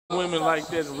women like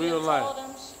that in real life.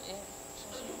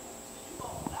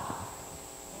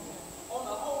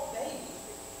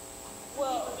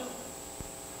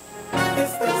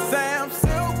 It's the Sam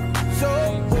Sylk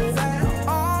Show.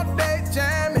 All day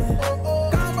jamming.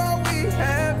 Combo we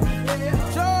have.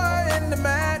 Joy in the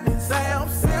madness. Sam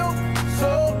Sylk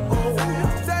Show.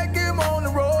 Take him on the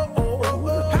road.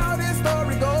 How this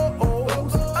story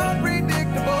goes.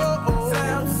 Unpredictable.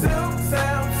 Sam Sylk,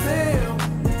 Sam Sylk.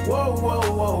 Whoa,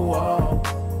 whoa, whoa, whoa.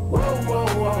 Whoa, whoa,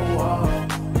 whoa, whoa.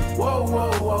 Whoa,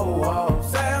 whoa, whoa, whoa.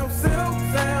 Sam Sylk,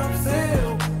 Sam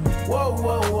Sylk. Whoa,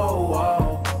 whoa, whoa, whoa.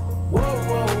 Whoa,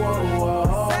 whoa, whoa,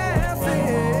 whoa. Sam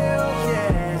Sylk,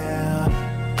 yeah.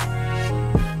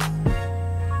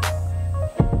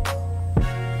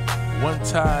 One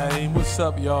time, what's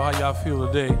up, y'all? How y'all feel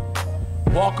today?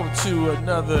 Welcome to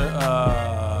another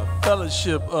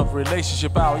fellowship of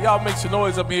relationship hour. Y'all make some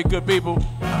noise up here, good people.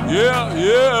 Yeah,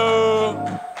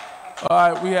 yeah.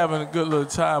 All right, we having a good little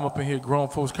time up in here, grown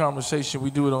folks conversation.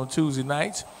 We do it on Tuesday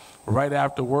nights, right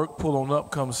after work. Pull on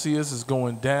up, come see us. It's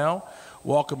going down.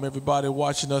 Welcome everybody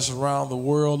watching us around the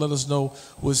world. Let us know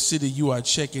what city you are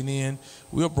checking in.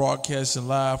 We're broadcasting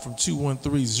live from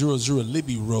 21300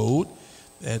 Libby Rd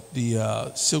at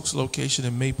the Sylk'S location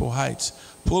in Maple Heights.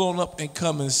 Pull on up and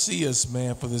come and see us,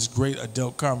 man, for this great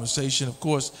adult conversation. Of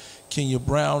course, Kenya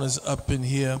Brown is up in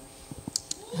here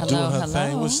doing her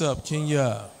thing. What's up,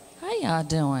 Kenya? How y'all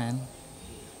doing?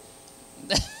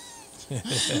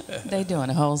 They doing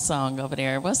a whole song over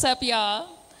there. What's up,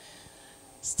 y'all?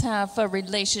 It's time for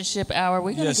relationship hour.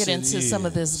 We're going to get into some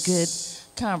of this good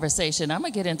conversation. I'm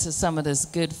going to get into some of this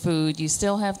good food. You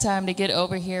still have time to get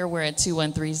over here. We're at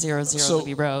 21300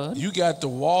 Libby Road. You got the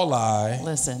walleye.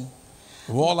 Listen.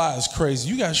 The walleye is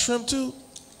crazy. You got shrimp too?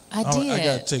 I did. I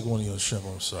got to take one of your shrimp.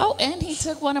 I'm sorry. Oh, and he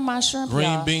took one of my shrimp,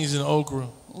 Green beans and okra.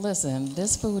 Listen,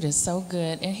 this food is so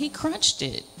good. And he crunched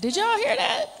it. Did y'all hear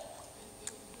that?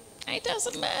 Ain't that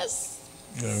some mess?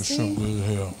 Yeah, it's shrimp good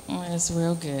as hell. It's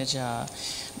real good, y'all.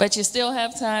 But you still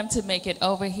have time to make it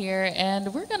over here,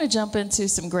 and we're going to jump into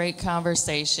some great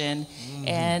conversation.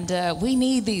 And we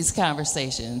need these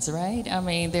conversations, right? I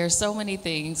mean, there's so many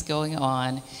things going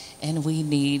on, and we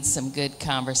need some good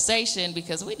conversation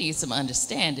because we need some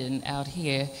understanding out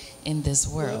here in this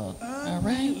world. All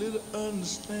right?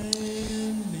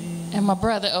 And my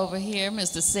brother over here,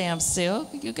 Mr. Sam Sylk,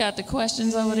 you got the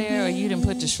questions over there, or you didn't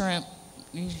put the shrimp?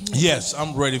 Yes,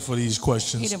 I'm ready for these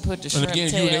questions. He didn't put the shrimp And again,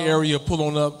 if you're in the area, pull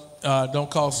on up. Don't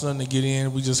cost nothing to get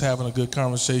in. We just having a good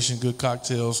conversation, good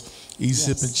cocktails, eat,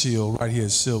 sip, and chill right here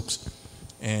at Sylk'S.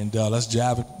 And let's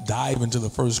dive into the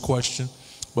first question.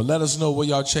 But let us know where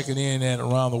y'all checking in at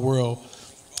around the world,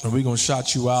 and we're going to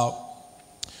shout you out.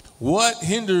 What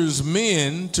hinders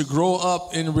men to grow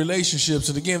up in relationships?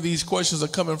 And again, these questions are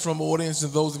coming from the audience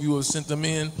and those of you who have sent them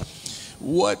in.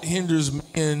 What hinders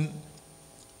men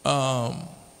to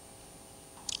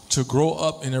grow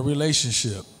up in a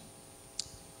relationship?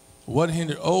 What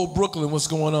hinder? Oh, Brooklyn, what's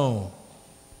going on?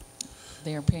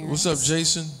 Their parents. What's up,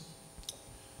 Jason?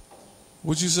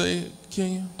 What'd you say,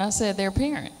 Kenya? I said their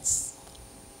parents.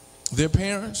 Their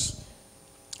parents?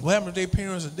 What happened if their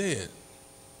parents are dead?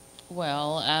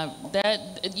 Well,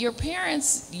 that your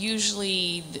parents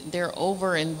usually, their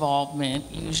over involvement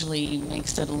usually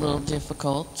makes it a little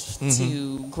difficult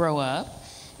to grow up.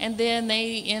 And then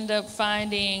they end up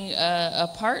finding a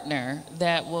partner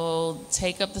that will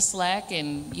take up the slack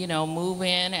and, you know, move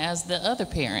in as the other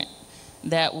parent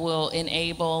that will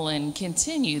enable and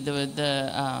continue the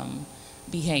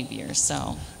behavior.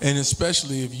 So. And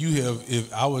especially if you have,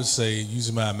 if I would say,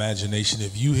 using my imagination,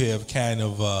 if you have kind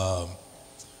of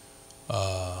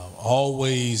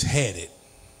always had it.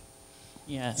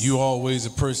 Yes. You always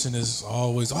a person is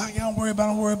always, oh, don't worry about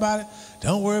it, don't worry about it,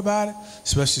 don't worry about it.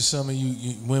 Especially some of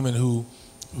you women who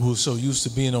are so used to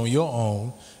being on your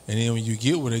own, and then when you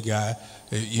get with a guy,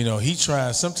 you know, he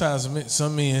tries. Sometimes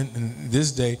some men in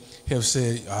this day have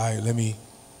said, all right, let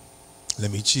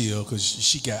me chill,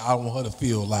 because I don't want her to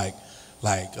feel like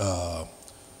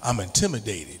I'm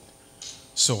intimidated.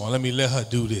 So let her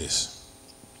do this.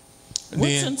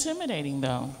 What's intimidating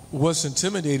though? What's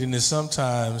intimidating is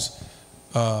sometimes.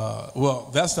 Well,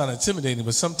 that's not intimidating,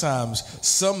 but sometimes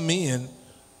some men,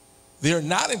 they're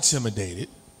not intimidated,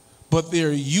 but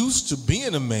they're used to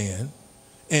being a man,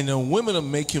 and the women will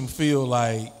make him feel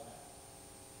like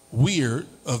weird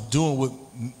of doing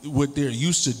what they're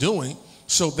used to doing,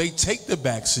 so they take the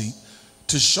back seat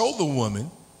to show the woman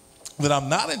that I'm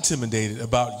not intimidated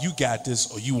about you got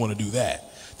this or you want to do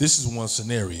that. This is one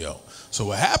scenario. So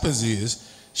what happens is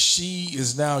she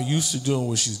is now used to doing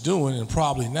what she's doing, and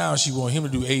probably now she want him to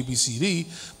do A, B, C, D,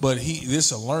 but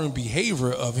this a learned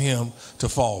behavior of him to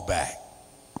fall back.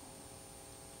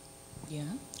 Yeah.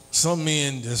 Some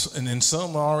men just, and then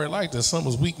some are already like that. Some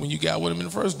was weak when you got with them in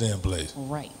the first damn place.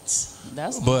 Right.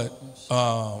 That's.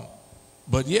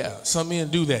 But yeah, some men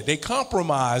do that. They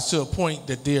compromise to a point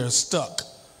that they're stuck,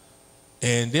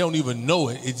 and they don't even know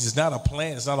it. It's just not a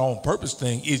plan. It's not an on purpose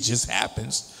thing. It just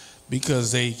happens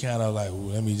because they kind of like,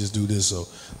 well, let me just do this. So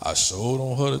I showed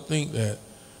on her to think that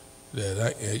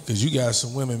because you got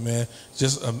some women, man,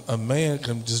 just a man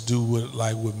can just do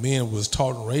what men was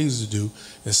taught and raised to do,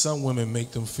 and some women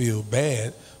make them feel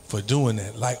bad for doing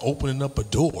that, like opening up a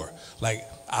door. Like,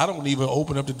 I don't even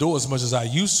open up the door as much as I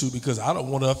used to because I don't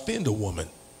want to offend a woman.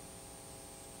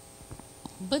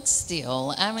 But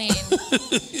still, I mean,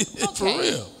 okay. For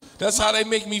real. That's how they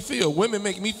make me feel. Women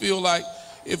make me feel like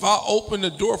if I open the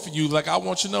door for you, like I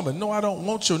want your number. No, I don't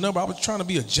want your number. I was trying to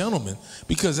be a gentleman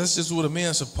because that's just what a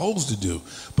man's supposed to do.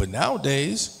 But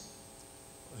nowadays,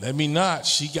 let me not.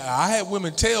 I had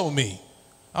women tell me.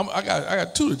 I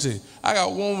got two to tell you. I got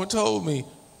one woman told me,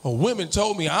 or women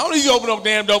told me, I don't need you to open up the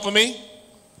damn door for me.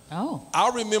 Oh. I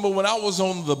remember when I was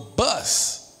on the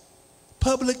bus,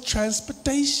 public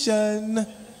transportation,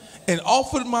 and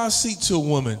offered my seat to a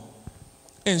woman,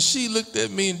 and she looked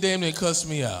at me and damn near cussed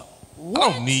me out. What?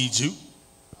 I don't need you.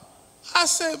 I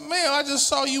said, ma'am, I just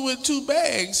saw you with 2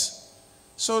 bags,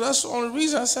 so that's the only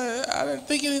reason. I said I didn't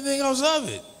think anything else of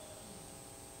it.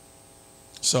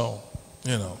 So,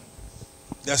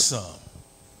 that's some.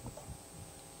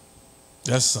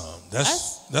 That's some.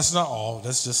 That's not all.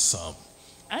 That's just some.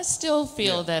 I still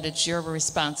feel that it's your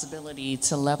responsibility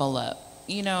to level up.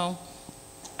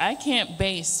 I can't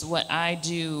base what I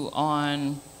do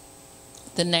on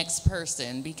the next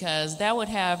person because that would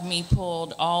have me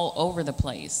pulled all over the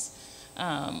place.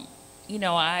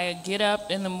 I get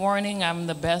up in the morning, I'm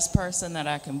the best person that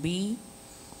I can be.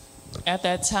 At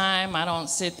that time, I don't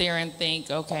sit there and think,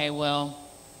 okay, well,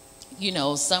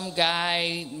 some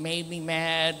guy made me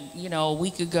mad, a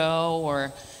week ago,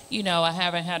 or I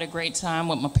haven't had a great time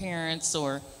with my parents,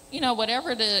 or,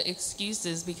 whatever the excuse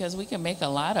is, because we can make a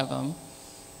lot of them.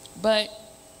 But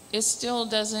it still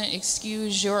doesn't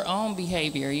excuse your own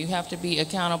behavior. You have to be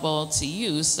accountable to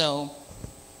you. So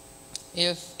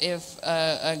if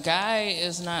a guy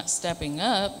is not stepping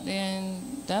up,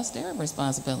 then that's their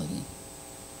resposibility.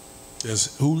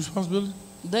 That's whose responsibility?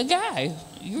 The guy.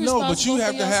 No, but you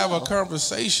have to have a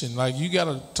conversation. Like, you got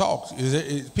to talk.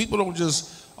 People don't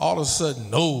just all of a sudden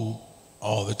know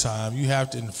all the time. You have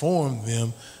to inform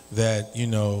them that,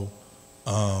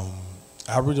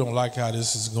 I really don't like how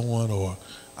this is going, or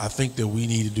I think that we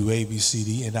need to do A, B, C,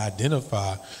 D, and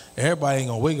identify. Everybody ain't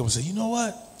going to wake up and say, you know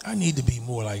what? I need to be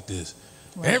more like this.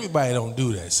 Right. Everybody don't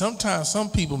do that. Sometimes some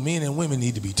people, men and women,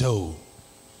 need to be told.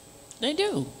 They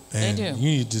do. And they do.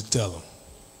 You need to tell them.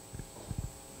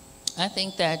 I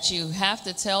think that you have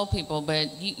to tell people, but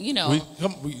we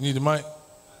need the mic.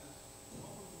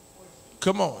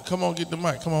 Come on, get the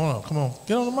mic. Come on,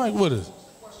 get on the mic with us.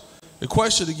 The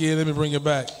question again, let me bring it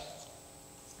back.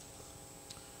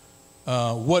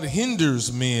 What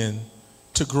hinders men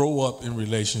to grow up in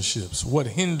relationships? What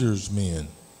hinders men?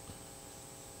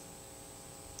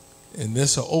 And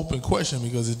that's an open question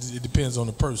because it depends on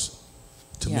the person,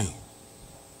 to me.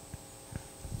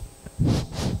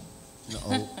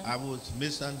 No, I was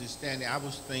misunderstanding. I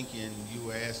was thinking you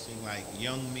were asking like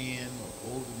young men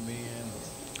or older men.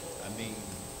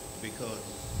 Because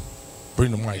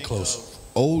bring the mic closer.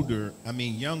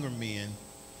 Younger men.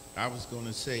 I was going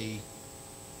to say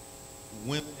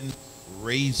women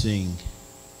raising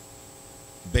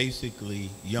basically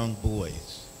young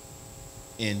boys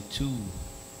into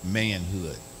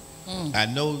manhood. I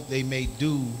know they may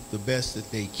do the best that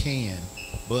they can,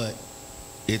 but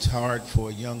it's hard for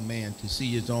a young man to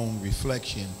see his own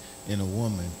reflection in a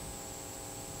woman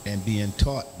and being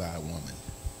taught by a woman.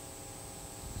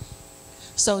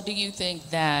 So do you think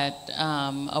that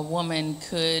a woman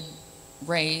could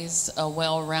raise a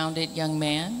well-rounded young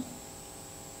man?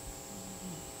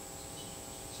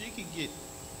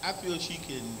 I feel she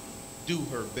can do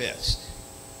her best,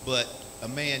 but a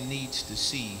man needs to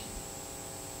see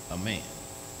a man.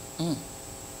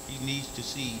 He needs to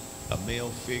see a male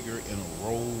figure in a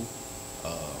role.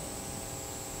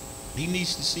 He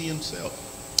needs to see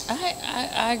himself.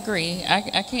 I agree.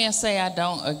 I can't say I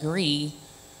don't agree.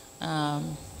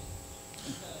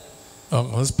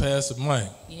 Let's pass the mic.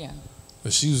 Yeah.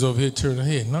 But she was over here turning her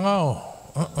head.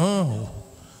 No,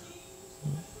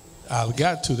 I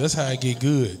got to. That's how I get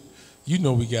good. We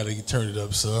got to turn it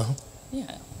up, son.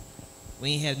 Yeah.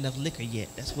 We ain't had enough liquor yet.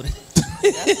 That's what it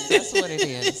That's what it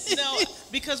is. No,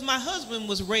 because my husband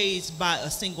was raised by a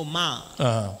single mom.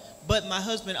 But my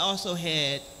husband also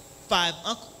had 5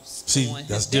 uncles on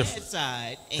his dad's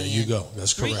side. And there you go.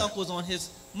 That's 3 correct. uncles on his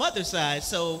mother's side.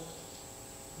 So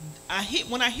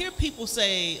when I hear people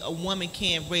say a woman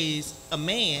can't raise a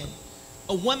man,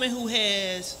 a woman who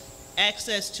has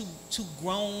access to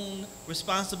grown,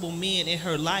 responsible men in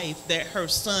her life that her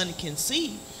son can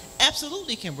see,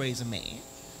 absolutely can raise a man.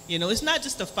 You know, it's not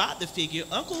just a father figure.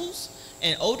 Uncles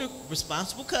and older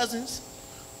responsible cousins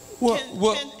can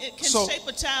shape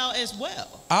a child as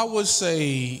well. I would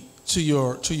say to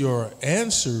your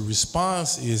answer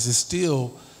response is it's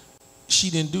still, she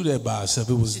didn't do that by herself.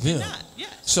 It was them.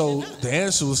 So the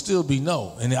answer will still be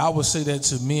no. And I would say that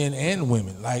to men and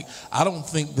women. Like, I don't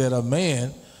think that a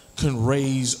man can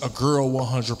raise a girl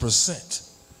 100%.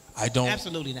 I don't.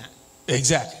 Absolutely not.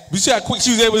 Exactly. You see how quick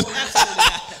she was able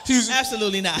to.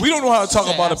 Absolutely not. We don't know how to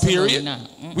talk about a period.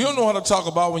 Mm-mm. We don't know how to talk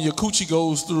about when your coochie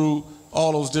goes through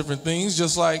all those different things.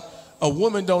 Just like a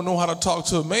woman don't know how to talk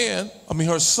to a man,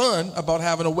 her son, about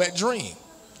having a wet dream.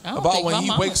 About when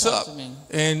he wakes up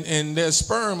and there's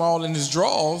sperm all in his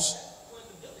drawers.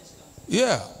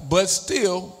 Yeah, but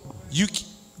still,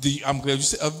 I'm glad you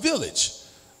said a village.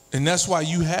 And that's why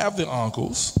you have the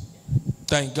uncles.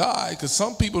 Thank God, because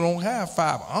some people don't have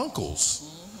 5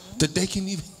 uncles that they can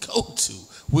even go to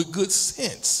with good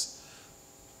sense.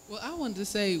 Well, I wanted to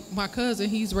say, my cousin,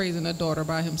 he's raising a daughter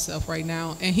by himself right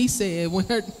now. And he said when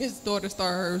his daughter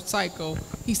started her cycle,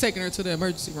 he's taking her to the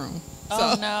emergency room.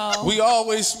 Oh, no. We don't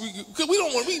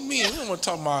want to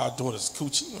talk about our daughter's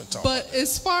coochie. But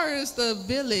as far as the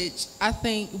village, I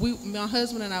think my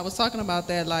husband and I was talking about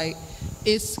that, like,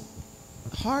 it's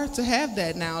hard to have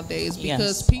that nowadays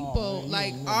because people,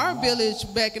 like our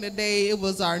village back in the day, it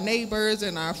was our neighbors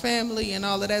and our family and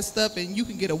all of that stuff, and you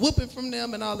can get a whooping from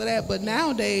them and all of that. But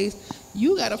nowadays,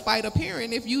 you got to fight a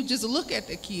parent if you just look at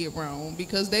the kid wrong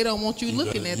because they don't want you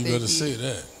looking at that kid. You better say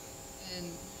that. And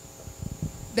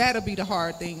that'll be the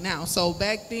hard thing now. So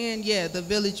back then, yeah, the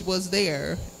village was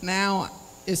there. Now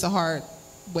it's a hard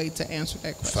way to answer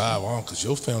that question. 5 uncles.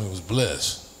 Your family was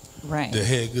blessed. Right. They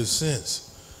had good sense.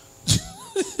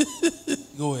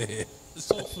 Go ahead.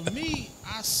 So for me,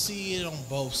 I see it on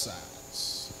both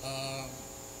sides.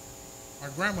 My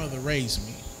grandmother raised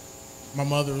me. My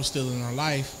mother was still in her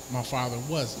life. My father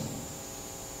wasn't.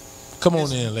 Come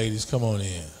on in, ladies. Come on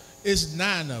in. It's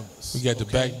 9 of us. We got the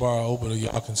back bar open.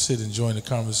 Y'all can sit and join the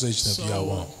conversation if y'all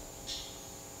want.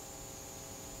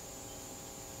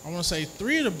 I want to say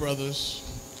 3 of the brothers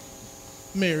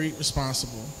married,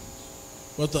 responsible.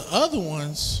 But the other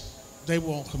ones, they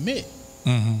won't commit.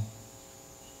 Mm-hmm.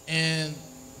 And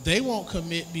they won't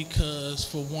commit because,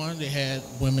 for one, they had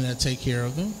women that take care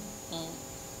of them.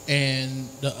 And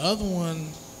the other one,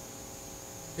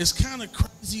 it's kind of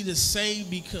crazy to say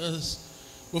because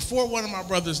before one of my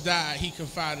brothers died, he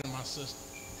confided in my sister.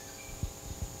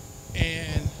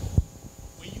 And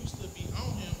we used to be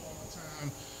on him all the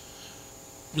time.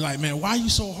 Be like, man, why are you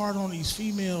so hard on these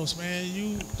females, man?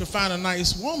 You could find a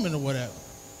nice woman or whatever.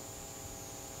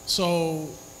 So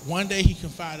one day he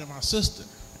confided in my sister.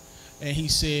 And he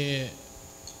said,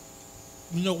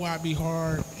 you know why I be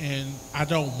hard and I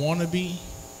don't want to be?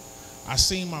 I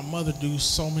seen my mother do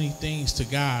so many things to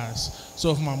guys. So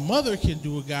if my mother can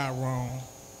do a guy wrong,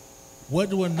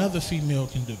 what do another female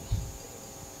can do?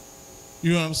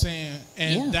 You know what I'm saying?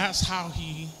 And that's how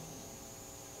he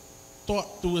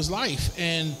thought through his life.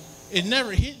 And it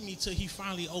never hit me till he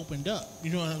finally opened up.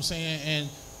 You know what I'm saying? And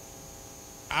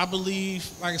I believe,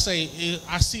 like I say,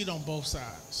 I see it on both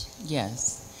sides.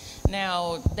 Yes.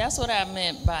 Now, that's what I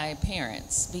meant by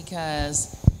parents,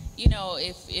 because, you know,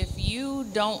 if you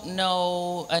don't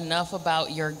know enough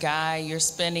about your guy, you're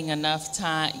spending enough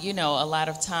time, you know, a lot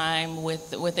of time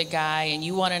with a guy, and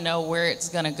you want to know where it's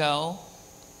going to go,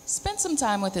 spend some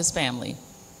time with his family.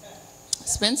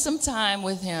 Spend some time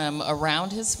with him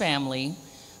around his family,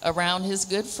 around his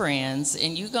good friends,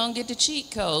 and you're going to get the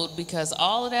cheat code because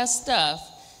all of that stuff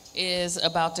is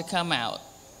about to come out.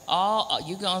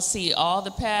 You're going to see all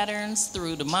the patterns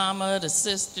through the mama, the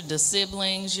sister, the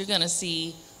siblings. You're going to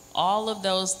see all of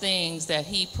those things that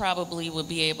he probably would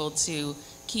be able to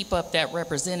keep up that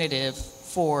representative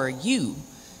for you.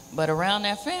 But around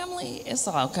that family, it's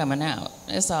all coming out.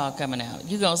 It's all coming out.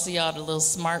 You're going to see all the little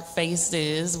smart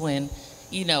faces when,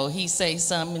 you know, he say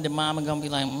something, the mama going to be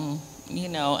like, you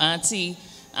know, auntie,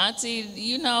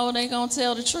 you know, they going to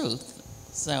tell the truth.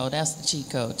 So that's the cheat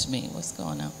code to me. What's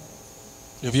going on?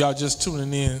 If y'all just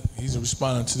tuning in, he's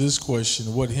responding to this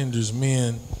question: what hinders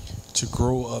men to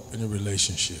grow up in a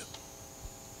relationship?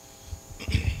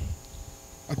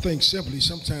 I think simply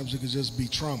sometimes it could just be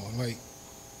trauma. Like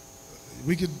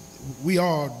we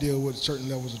all deal with certain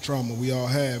levels of trauma. We all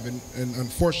have, and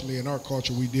unfortunately in our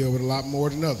culture we deal with a lot more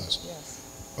than others. Yes.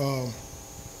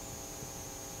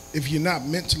 If you're not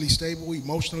mentally stable,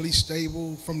 emotionally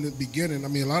stable from the beginning, I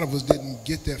mean, a lot of us didn't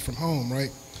get that from home,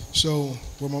 right? So,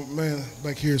 what my man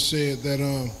back here said that,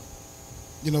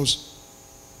 you know,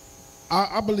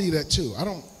 I believe that too. I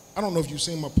don't know if you've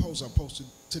seen my post I posted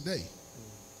today.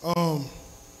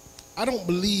 I don't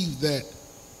believe that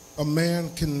a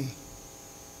man can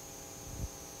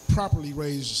properly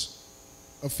raise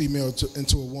a female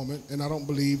into a woman, and I don't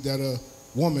believe that a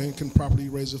woman can properly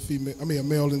raise a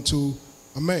male into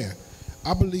a man.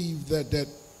 I believe that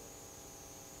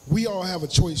we all have a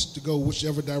choice to go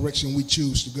whichever direction we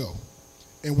choose to go,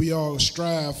 and we all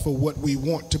strive for what we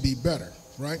want to be better,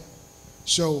 right?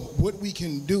 So what we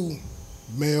can do,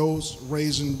 males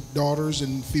raising daughters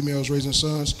and females raising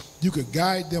sons, you could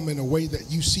guide them in a way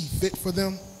that you see fit for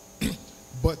them,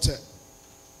 but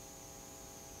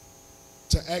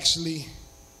to actually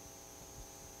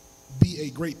be a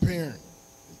great parent,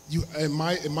 you, in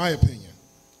my opinion,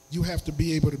 you have to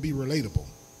be able to be relatable.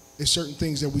 There's certain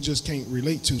things that we just can't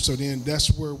relate to. So then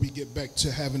that's where we get back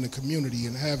to having a community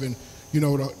and having, you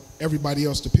know, everybody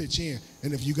else to pitch in.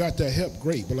 And if you got that help,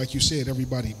 great. But like you said,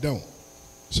 everybody don't.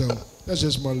 So that's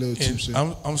just my little 2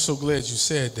 cents. I'm so glad you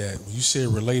said that. When you said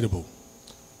relatable,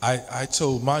 I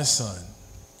told my son,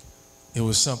 it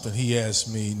was something he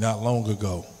asked me not long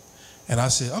ago. And I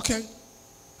said, okay,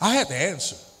 I had the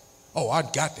answer. Oh, I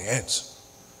got the answer.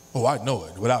 Oh, I know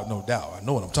it without no doubt. I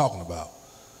know what I'm talking about.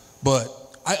 But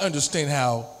I understand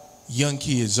how young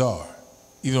kids are,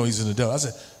 even though he's an adult. I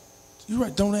said, you're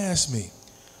right, don't ask me.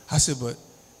 I said, but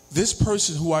this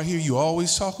person who I hear you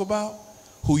always talk about,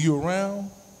 who you're around,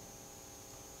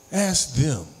 ask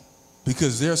them,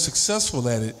 because they're successful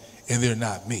at it and they're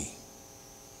not me.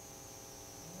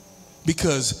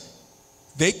 Because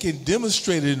they can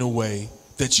demonstrate it in a way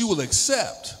that you will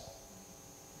accept.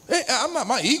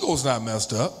 My ego's not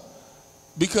messed up,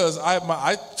 because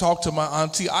I talked to my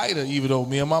Auntie Ida, even though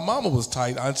me and my mama was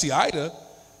tight. Auntie Ida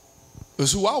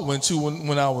was who I went to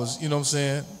when I was, you know what I'm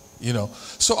saying? You know.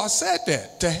 So I said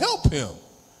that to help him,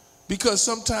 because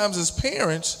sometimes as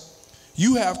parents,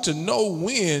 you have to know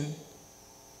when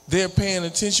they're paying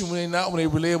attention, when they're not, when they're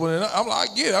relatable, when they're not. I'm like,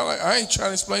 I get it. I ain't trying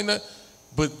to explain that.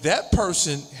 But that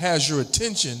person has your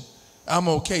attention. I'm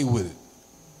okay with it.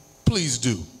 Please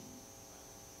do.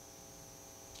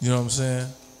 You know what I'm saying?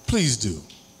 Please do.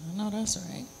 I know that's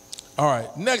right. All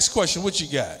right, next question. What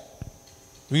you got?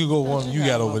 We can go one you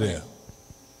got over there.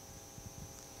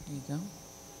 There you go.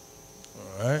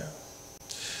 All right.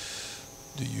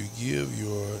 Do you give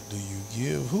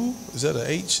who? Is that an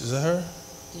H? Is that her?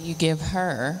 Do you give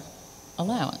her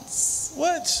allowance?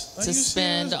 What? To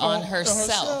spend on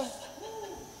herself?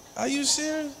 Are you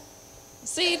serious?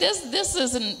 See, this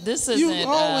isn't. You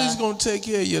always gonna take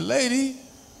care of your lady.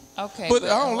 Okay. But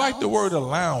I don't like the word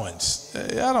allowance.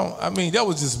 I mean, that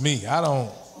was just me.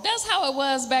 That's how it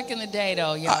was back in the day,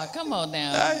 though, y'all. Come on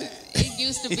now. It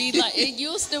used to be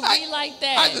like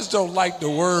that. I just don't like the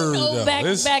word. Back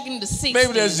in the 60s.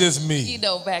 Maybe that's just me. You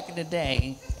know, back in the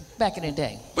day.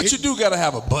 But you do got to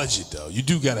have a budget, though. You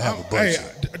do got to have a budget.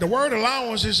 Hey, the word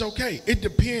allowance is okay. It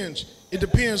depends. It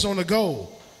depends on the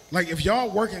goal. Like if y'all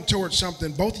working towards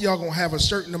something, both of y'all gonna have a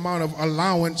certain amount of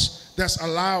allowance that's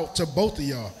allowed to both of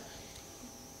y'all.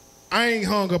 I ain't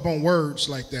hung up on words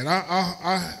like that.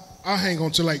 I hang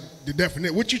on to like the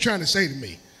definition. What you trying to say to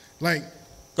me? Like,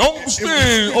 don't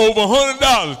spend over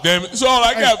 $100, damn it. That's all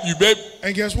I got for you, baby.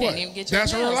 And guess what?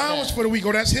 That's her allowance for the week,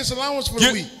 or that's his allowance for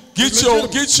the week. Get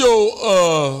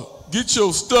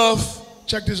your stuff.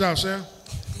 Check this out, Sam.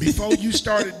 Before you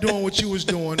started doing what you was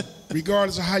doing,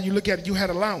 regardless of how you look at it, you had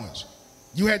allowance.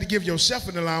 You had to give yourself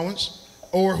an allowance,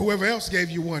 or whoever else gave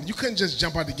you one. You couldn't just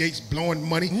jump out the gates blowing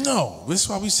money. No, that's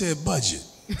why we said budget.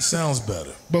 It sounds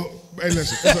better. But hey,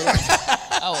 listen.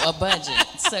 A budget,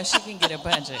 so she can get a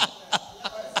budget.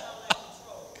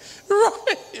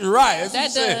 Right.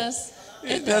 That does.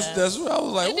 That's what I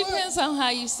was like. It depends on how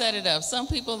you set it up. Some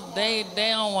people they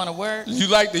don't want to work. You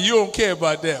like that? You don't care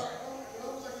about that.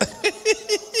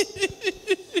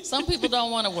 Some people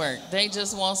don't want to work. They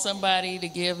just want somebody to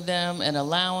give them an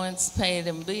allowance, pay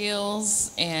them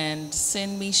bills, and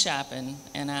send me shopping.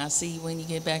 And I'll see you when you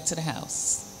get back to the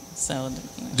house. So,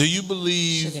 do you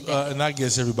believe, and I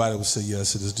guess everybody would say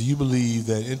yes to this, do you believe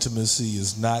that intimacy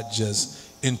is not just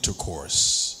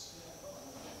intercourse?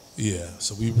 Yeah,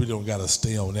 so we really don't got to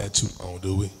stay on that too long,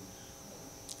 do we?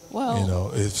 Well, you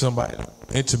know, if somebody,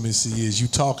 intimacy is you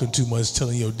talking too much,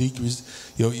 telling your deepest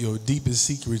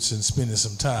secrets and spending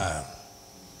some time.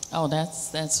 Oh,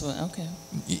 that's what, okay.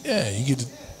 Yeah, you get to.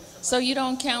 So you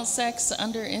don't count sex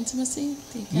under intimacy?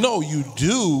 No, you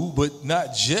do, but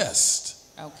not just.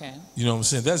 Okay. You know what I'm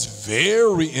saying? That's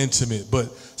very intimate.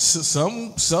 But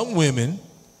some women,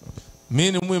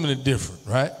 men and women are different,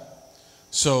 right?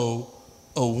 So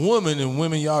a woman and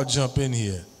women, y'all jump in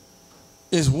here.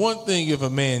 It's one thing if a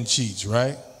man cheats,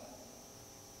 right?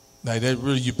 Like that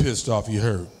really you pissed off, you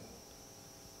hurt.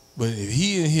 But if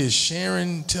he in here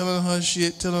sharing, telling her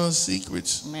shit, telling her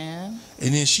secrets, man,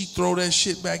 and then she throw that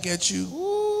shit back at you,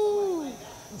 ooh,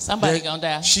 somebody gonna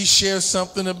die. She shares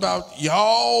something about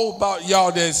y'all,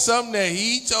 that's something that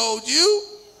he told you.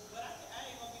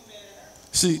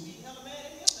 See,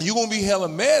 you're gonna be hella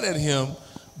mad at him,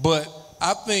 but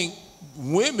I think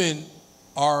women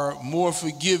are more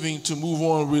forgiving to move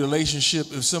on in a relationship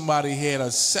if somebody had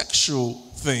a sexual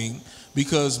thing,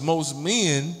 because most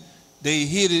men, they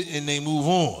hit it and they move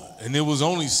on, and it was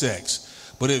only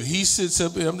sex. But if he sits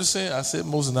up here, I'm just saying, I said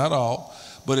most, not all,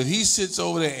 but if he sits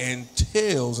over there and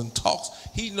tells and talks,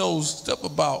 he knows stuff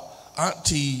about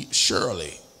Auntie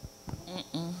Shirley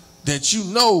that you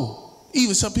know,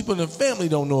 even some people in the family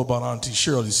don't know about Auntie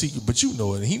Shirley's secret, but you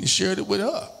know it, and he shared it with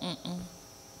her.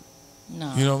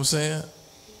 No. You know what I'm saying?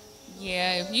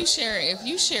 Yeah, if you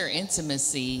share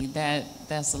intimacy,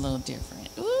 that's a little different.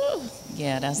 Ooh,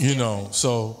 yeah, that's you different. know.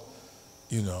 So,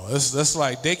 you know, that's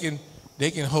like they can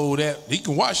hold that. You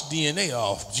can wash DNA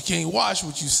off, but you can't wash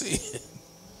what you said.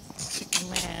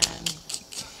 Man,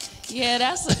 yeah,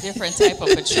 that's a different type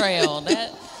of betrayal.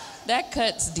 That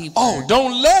cuts deeper. Oh,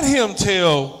 don't let him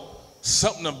tell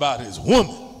something about his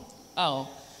woman. Oh,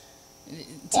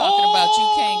 talking about you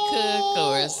can't cook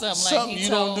or something like he you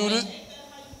told don't do me. this.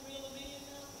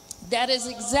 That is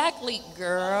exactly,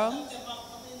 girl.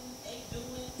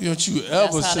 Don't you ever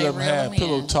That's how sit they up and have reel 'em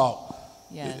pillow in. talk?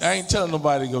 Yes. I ain't telling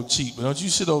nobody to go cheat, but don't you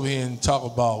sit over here and talk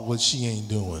about what she ain't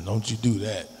doing. Don't you do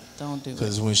that. Don't do it.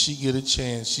 Because when she get a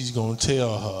chance, she's going to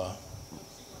tell her,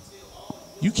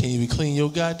 you can't even clean your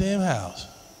goddamn house.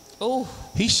 Oh.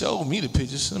 He showed me the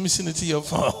pictures. Let me send it to your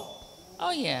phone.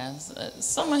 Oh, yeah.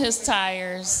 Some of his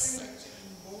tires.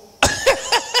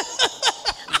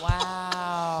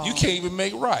 Wow. You can't even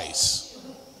make rice.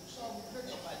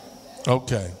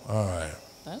 Okay, all right.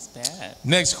 That's bad.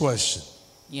 Next question.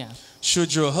 Yeah.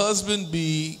 Should your husband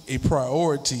be a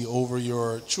priority over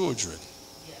your children?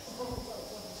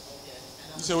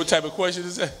 You said what type of question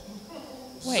is that?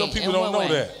 Wait, Some people in don't know what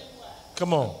way? that.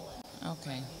 Come on.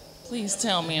 Okay. Please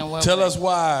tell me in what Tell way. us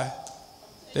why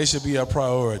they should be a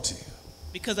priority.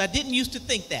 Because I didn't used to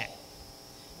think that,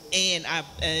 and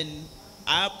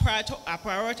I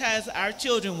prioritized our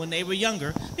children when they were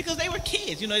younger because they were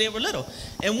kids, you know, they were little.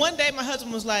 And one day my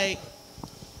husband was like,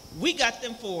 we got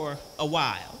them for a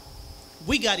while.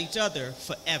 We got each other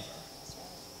forever.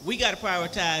 We got to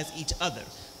prioritize each other.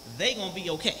 They gonna be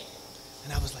okay.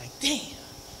 And I was like, damn,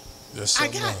 I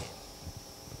got it.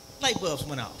 Light bulbs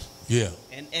went off. Yeah.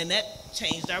 And that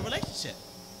changed our relationship.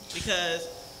 Because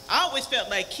I always felt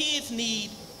like kids need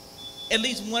at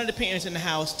least one of the parents in the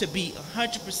house to be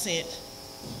 100%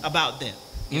 about them,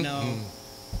 you know.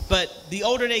 But the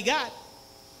older they got,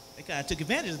 they kind of took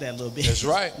advantage of that a little bit. That's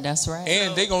right. That's right.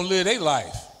 And they going to live their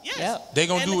life. Yes. Yep. They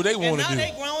going to do what they want to do. And now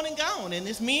they grown and gone, and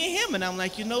it's me and him. And I'm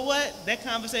like, you know what? That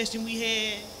conversation we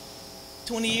had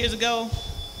 20 years ago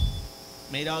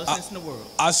made all the sense in the world.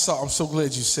 I'm so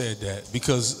glad you said that,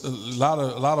 because a lot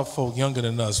of folk younger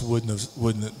than us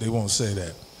they won't say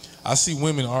that. I see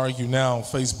women argue now on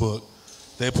Facebook.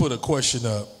 They put a question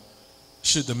up: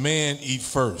 should the man eat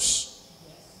first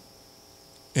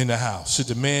in the house? Should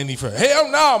the man eat first? Hell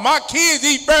no, my kids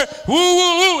eat first. Woo woo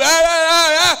woo, ah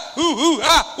ah ah, ooh ooh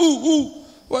ah ooh ooh.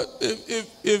 What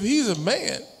if he's a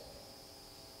man?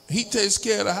 He takes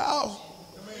care of the house.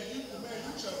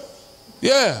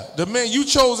 Yeah, the man you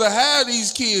chose to have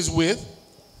these kids with.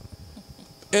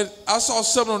 And I saw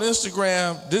something on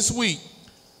Instagram this week.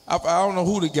 I don't know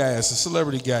who the guy is, a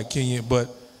celebrity guy, Kenya, but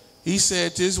he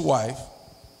said to his wife,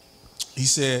 he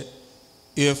said,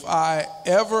 if I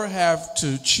ever have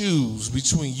to choose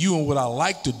between you and what I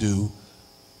like to do,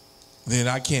 then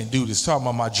I can't do this. Talking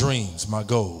about my dreams, my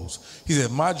goals. He said,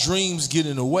 if my dreams get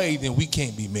in the way, then we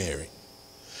can't be married.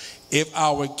 If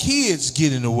our kids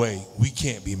get in the way, we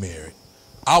can't be married.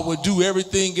 I would do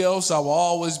everything else. I will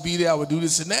always be there. I would do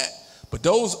this and that. But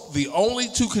those are the only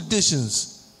two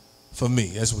conditions for me.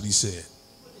 That's what he said.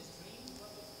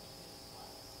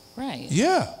 Right.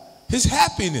 Yeah. His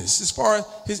happiness, as far as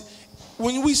his,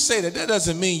 when we say that, that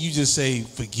doesn't mean you just say,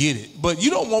 forget it. But you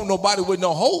don't want nobody with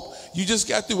no hope. You just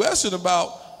got through asking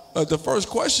about, the first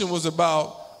question was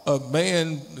about a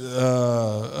man,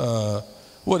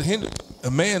 what hinder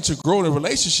a man to grow in a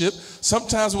relationship.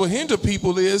 Sometimes what hinder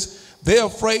people is They're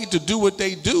afraid to do what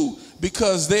they do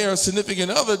because their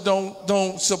significant other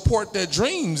don't support their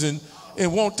dreams and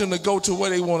want them to go to where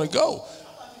they want to go.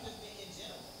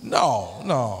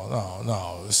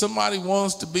 No. If somebody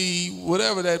wants to be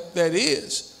whatever that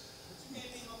is.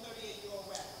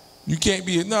 You can't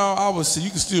be I would say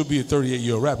you can still be a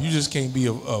 38-year-old rapper. You just can't be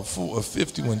a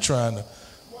 51 trying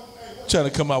to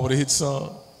come out with a hit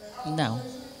song. No.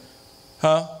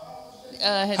 Huh?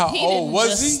 How old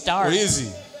was he? Start. Or is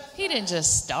he? He didn't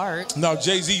just start. No,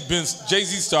 Jay-Z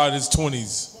started in his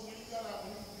 20s.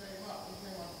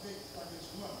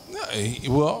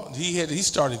 Well, he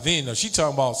started then. No, she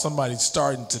talking about somebody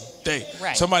starting today.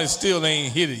 Right. Somebody still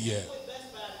ain't hit it yet.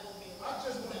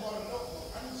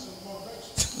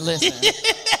 Listen.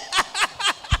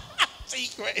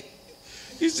 Secret.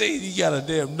 You say you got a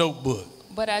damn notebook.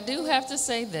 But I do have to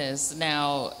say this.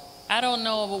 Now, I don't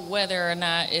know whether or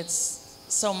not it's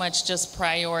so much just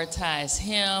prioritize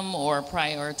him or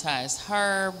prioritize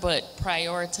her, but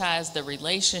prioritize the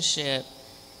relationship.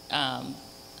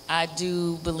 I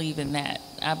do believe in that.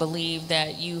 I believe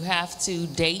that you have to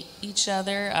date each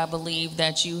other. I believe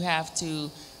that you have to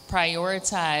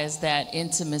prioritize that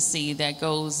intimacy that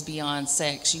goes beyond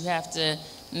sex. You have to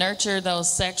nurture those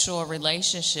sexual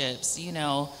relationships,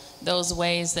 those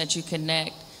ways that you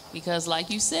connect. Because like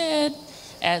you said,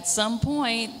 at some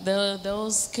point,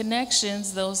 those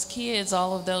connections, those kids,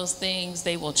 all of those things,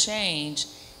 they will change.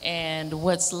 And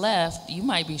what's left, you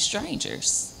might be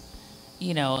strangers,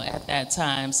 at that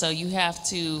time. So you have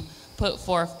to put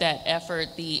forth that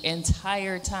effort the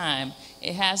entire time.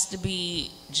 It has to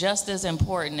be just as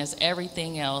important as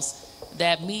everything else.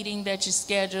 That meeting that you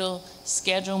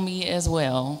schedule me as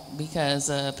well, because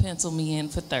pencil me in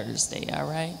for Thursday, all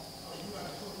right?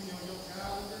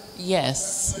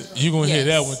 Yes. You're going to hear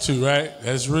that one too, right?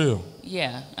 That's real.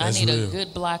 Yeah, That's I need real. a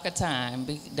good block of time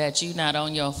that you not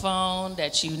on your phone,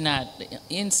 that you not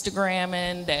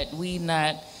Instagramming, that we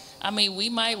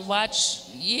might watch,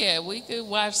 we could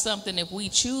watch something if we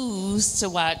choose to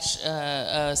watch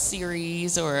a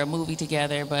series or a movie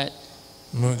together, but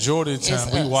majority of the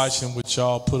time, we us. watching what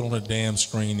y'all put on a damn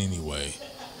screen anyway.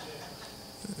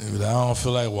 But I don't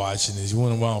feel like watching this. You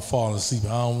wonder why I'm falling asleep. I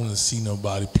don't want to see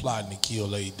nobody plotting to kill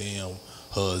their damn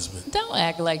husband. Don't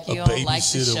act like you A don't like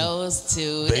the babysitter- shows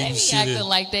too. They be babysitter acting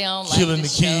like they don't like killing the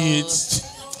the kids.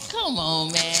 shows. Come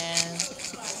on, man.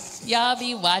 Y'all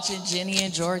be watching Jenny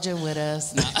and Georgia with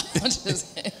us. No, I'm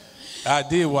just I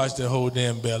did watch that whole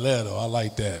damn Bel Air though. I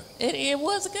like that. It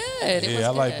was good. It was I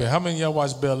like good. that. How many of y'all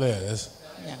watch Bel Air?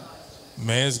 Yeah.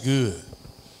 Man, it's good.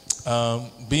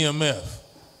 BMF.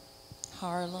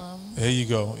 Harlem. There you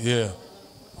go. Yeah.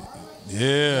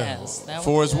 Yes, that was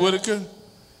Forrest good. Whitaker.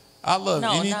 I love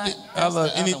No, anything. not- I that's love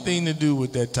the other anything to do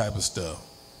with that type of stuff.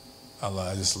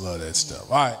 I just love that stuff.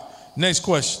 All right. Next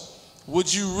question.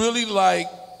 Would you really like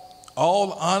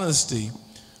all honesty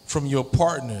from your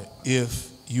partner if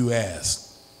you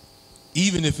ask,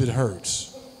 even if it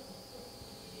hurts?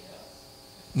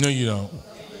 No, you don't.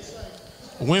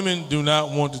 Women do not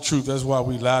want the truth. That's why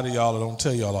we lie to y'all and don't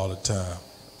tell y'all all the time.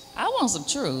 I want some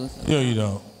truth. No, you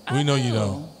don't. We know you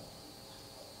don't.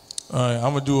 All right,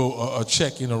 I'm gonna do a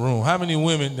check in the room. How many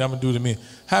women? I'm gonna do it to me.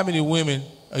 How many women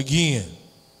again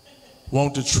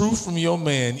want the truth from your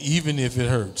man, even if it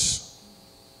hurts?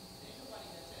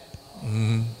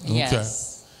 Okay.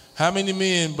 Yes. How many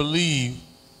men believe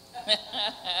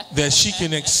that she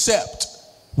can accept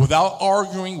without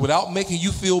arguing, without making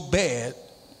you feel bad?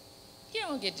 You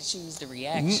don't get to choose the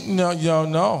reaction. No, y'all,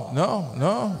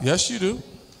 no. Yes, you do.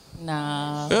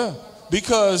 Nah. Yeah,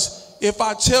 because if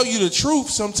I tell you the truth,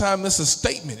 sometimes it's a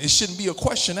statement. It shouldn't be a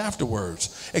question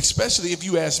afterwards, especially if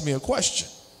you ask me a question.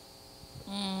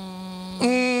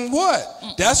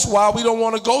 What? That's why we don't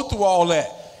want to go through all that.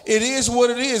 It is what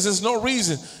it is. There's no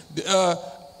reason.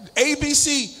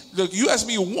 ABC, look, you asked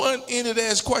me one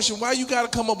end-of-the-ass question. Why you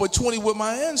got to come up with 20 with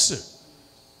my answer?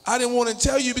 I didn't want to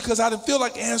tell you because I didn't feel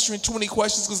like answering 20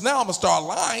 questions because now I'm going to start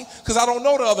lying because I don't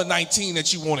know the other 19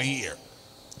 that you want to hear.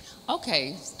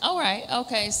 Okay. All right.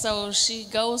 Okay. So she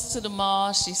goes to the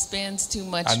mall. She spends too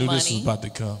much money. I knew this was about to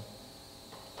come.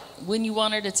 When you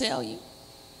want her to tell you?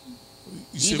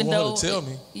 You should want her to tell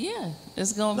me. Yeah.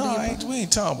 It's going to No, be. we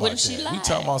ain't talking about What if she that. We lied?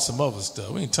 talking about some other stuff.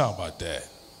 We ain't talking about that.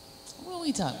 What are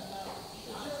we talking?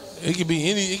 It could be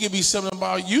it could be something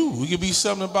about you. It could be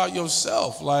something about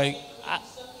yourself. Like,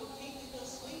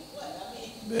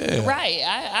 yeah. Right.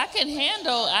 I can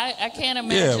handle. I can't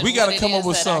imagine. Yeah, we got to what come it up is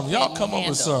with that something. I Y'all couldn't come up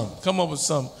with handle. something. Come up with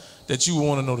something that you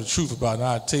want to know the truth about. And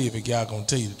I'll tell you if a guy going to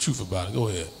tell you the truth about it. Go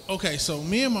ahead. Okay, so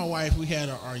me and my wife, we had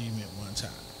an argument one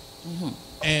time.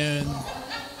 And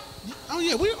Oh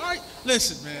yeah, we are.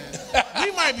 Listen, man,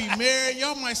 we might be married.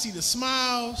 Y'all might see the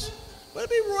smiles, but it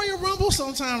be Royal Rumble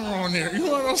sometime around there. You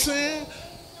know what I'm saying?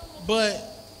 But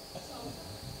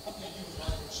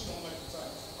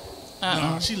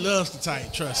no, she loves the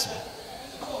tight. Trust me.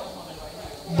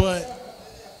 But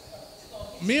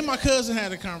me and my cousin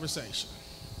had a conversation,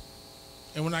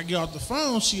 and when I get off the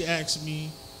phone, she asked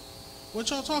me, "What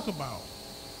y'all talk about?"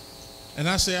 And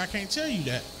I said, "I can't tell you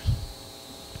that."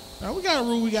 Now we got a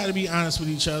rule, we got to be honest with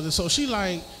each other. So she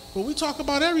like, "But we talk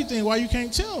about everything. Why you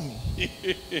can't tell me?"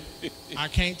 I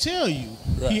can't tell you.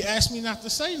 Right. He asked me not to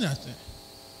say nothing.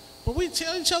 But we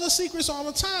tell each other secrets all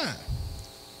the time.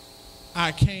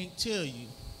 I can't tell you.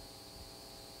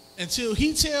 Until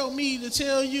he tell me to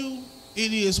tell you,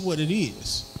 it is what it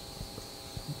is.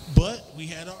 But we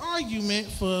had an argument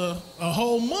for a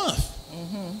whole month.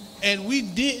 Mm-hmm. And we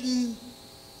didn't,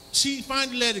 she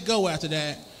finally let it go after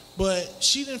that. But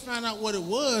she didn't find out what it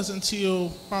was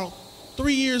until about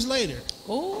 3 years later.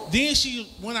 Ooh. Then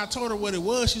when I told her what it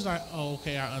was, she's like, "Oh,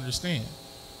 okay, I understand."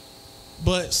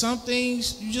 But some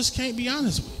things you just can't be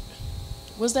honest with.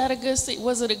 Was it a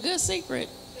good secret?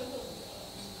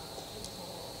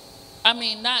 I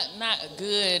mean, not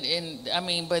good,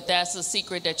 but that's a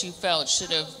secret that you felt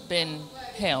should have been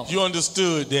held. You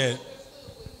understood that,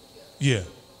 yeah.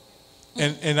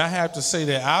 And I have to say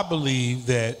that I believe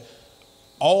that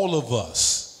all of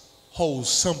us hold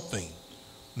something,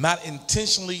 not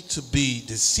intentionally to be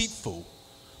deceitful,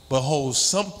 but hold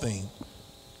something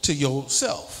to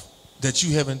yourself that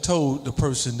you haven't told the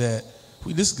person that,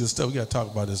 this is good stuff, we got to talk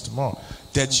about this tomorrow,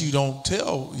 that you don't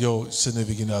tell your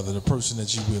significant other, the person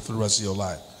that you with for the rest of your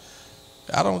life.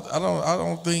 I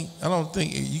don't think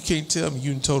you can't tell me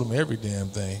you done told them every damn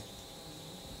thing.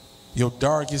 Your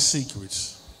darkest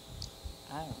secrets.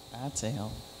 I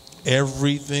tell.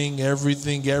 Everything. Your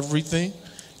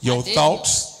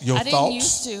thoughts. I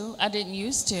didn't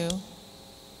used to.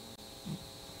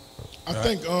 I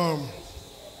think,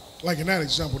 like in that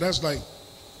example, that's like,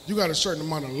 you got a certain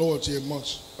amount of loyalty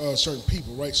amongst certain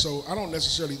people, right? So I don't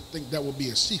necessarily think that would be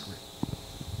a secret.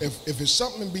 If it's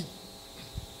something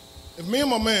if me and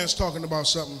my man's talking about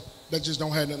something that just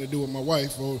don't have nothing to do with my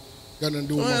wife or got nothing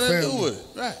to do with my family,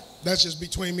 right? That's just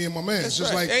between me and my man. That's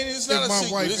just right. like it's not if a my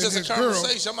secret. wife It's and just a his girl.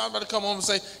 conversation. I'm not about to come home and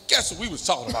say, "Guess what we was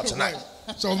talking about tonight?"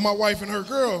 Right. So if my wife and her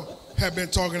girl have been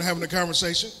talking, having a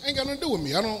conversation, ain't got nothing to do with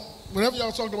me. Whatever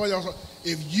y'all talked about, y'all talk.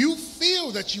 If you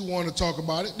feel that you want to talk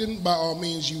about it, then by all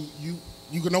means you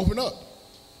can open up.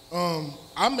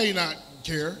 I may not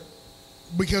care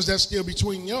because that's still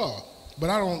between y'all. But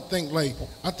I don't think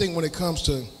I think when it comes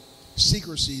to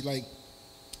secrecy,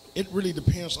 it really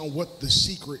depends on what the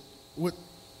secret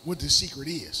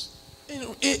is.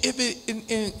 And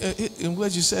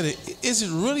what you said, is it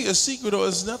really a secret or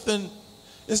is nothing?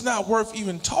 It's not worth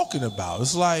even talking about.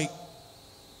 It's like,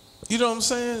 you know what I'm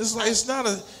saying? It's like it's not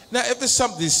a. Now, if it's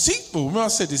something deceitful, remember I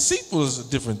said deceitful is a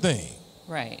different thing.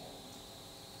 Right.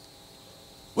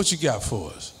 What you got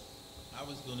for us? I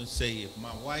was going to say, if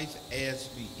my wife asks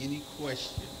me any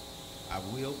question, I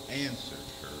will answer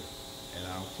her, and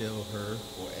I'll tell her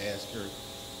or ask her,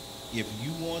 if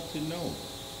you want to know,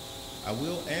 I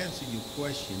will answer your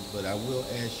question, but I will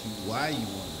ask you why you want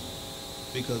to know.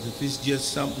 Because if it's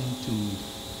just something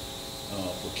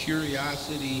for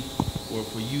curiosity or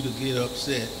for you to get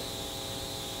upset,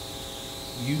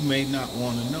 you may not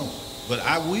want to know. But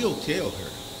I will tell her.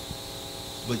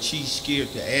 But she's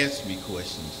scared to ask me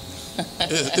questions.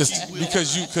 It's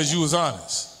because you was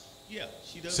honest. Yeah,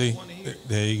 she doesn't want to hear it.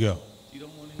 There you go. She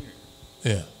don't want to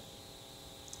hear it.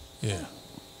 Yeah.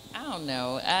 I don't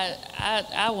know.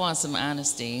 I want some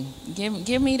honesty.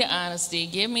 Give me the honesty.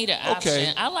 Give me the option.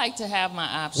 Okay. I like to have my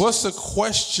options. What's the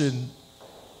question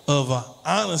of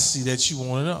honesty that you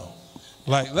want to know?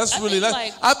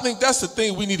 I think that's the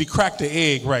thing we need to crack the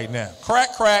egg right now.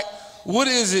 Crack. What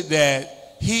is it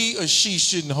that he or she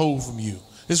shouldn't hold from you?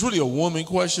 It's really a woman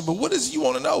question, but what is it you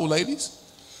want to know, ladies?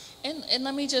 And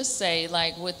let me just say,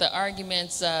 with the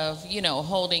arguments of,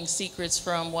 holding secrets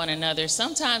from one another,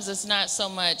 sometimes it's not so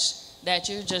much that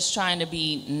you're just trying to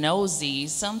be nosy.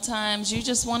 Sometimes you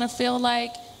just want to feel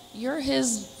like you're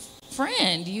his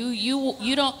friend.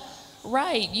 You don't,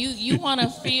 right. You want to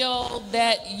feel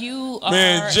that you are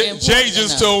Jay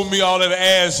just told me all that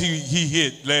ass he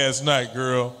hit last night,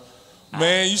 girl.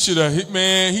 Man, you should have hit,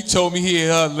 man. He told me he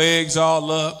had her legs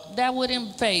all up. That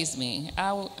wouldn't faze me.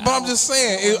 But I'm just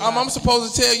saying, I'm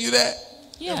supposed to tell you that?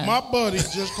 Yeah. If my buddy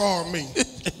just called me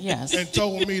yes. and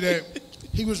told me that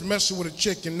he was messing with a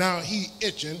chick and now he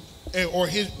itching or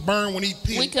his burn when he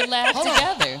pee. We could laugh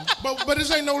together. But this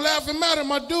ain't no laughing matter.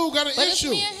 My dude got an issue. It's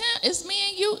me and him. It's me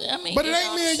and you. I mean, But it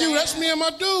ain't me and you. That's me and my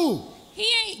dude.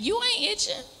 You ain't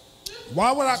itching.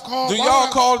 Why would I call? Do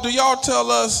y'all call? Do y'all tell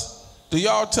us? Do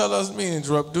y'all tell us? Me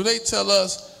interrupt. Do they tell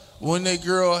us when their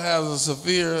girl has a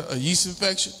severe yeast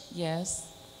infection? Yes.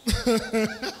 Look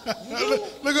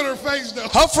at her face though.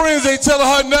 Her friends ain't telling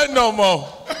her nothing no more.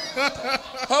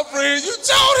 Her friends, you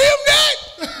told him that?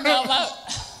 No,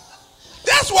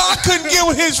 That's why I couldn't get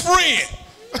with his friend.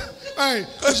 Hey,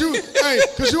 cause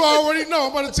you already know.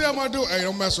 I'm about to tell my dude, hey,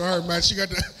 don't mess with her, man. She got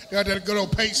that good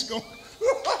old pace going.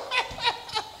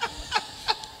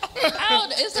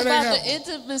 It's about the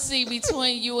intimacy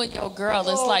between you and your girl.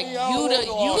 It's like you the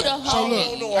homie. So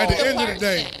look, at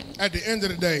the end of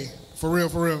the day, for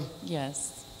real.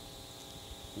 Yes.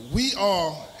 We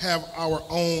all have our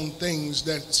own things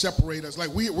that separate us. Like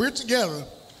we're together,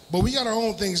 but we got our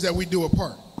own things that we do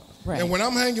apart. Right. And when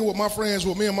I'm hanging with my friends,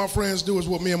 what me and my friends do is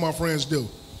what me and my friends do.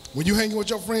 When you hanging with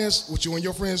your friends, what you and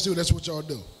your friends do, that's what y'all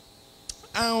do.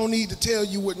 I don't need to tell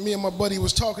you what me and my buddy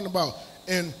was talking about.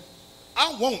 And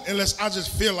I won't unless I just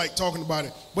feel like talking about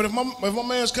it. But if my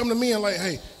man's come to me and like,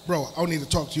 hey, bro, I need to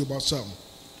talk to you about something.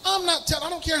 I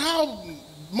don't care how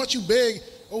much you beg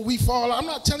or we fall. I'm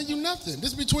not telling you nothing.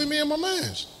 This is between me and my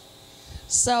mans.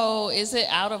 So is it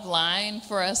out of line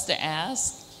for us to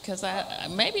ask? Because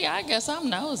I guess I'm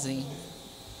nosy.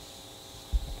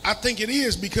 I think it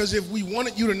is, because if we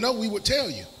wanted you to know, we would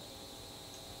tell you.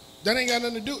 That ain't got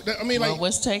nothing to do.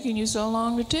 What's taking you so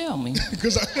long to tell me?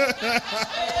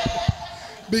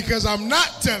 Because I'm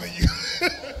not telling you.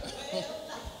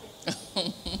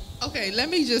 Okay, let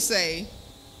me just say,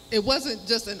 it wasn't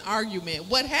just an argument.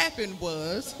 What happened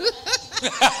was,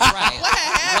 Right.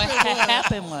 What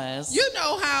happened was, you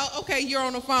know how, okay, you're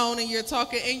on the phone and you're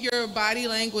talking and your body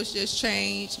language just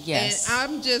changed. Yes. And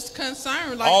I'm just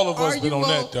concerned. Like, all of us been on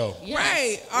that though. Yes.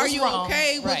 Right. Are What's you wrong?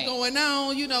 okay? What's Right. going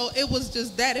on? You know, it was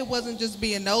just that. It wasn't just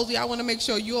being nosy. I want to make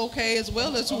sure you okay as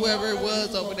well as whoever it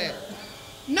was over there.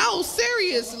 No,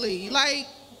 seriously. Like,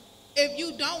 if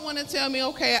you don't want to tell me,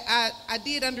 okay, I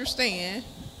did understand,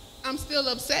 I'm still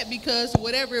upset because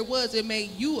whatever it was, it made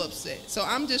you upset. So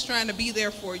I'm just trying to be there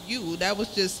for you. That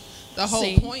was just the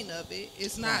whole point of it.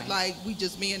 It's not like we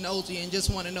just being nosy and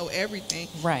just want to know everything.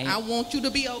 Right. I want you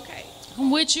to be okay. I'm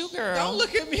with you, girl. Don't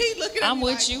look at me. Look at me. I'm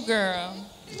with you, girl.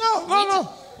 No.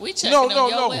 We checking on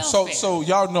your welfare. So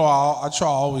y'all know I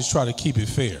always try to keep it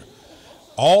fair.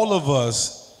 All of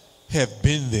us have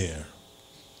been there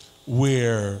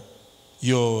where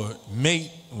your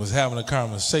mate was having a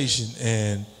conversation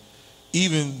and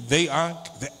even the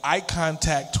eye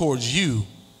contact towards you,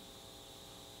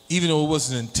 even though it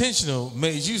wasn't intentional,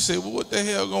 made you say, well, what the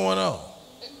hell going on?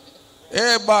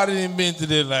 Everybody done been to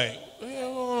that, like, what the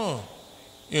hell going on?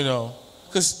 You know,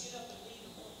 because,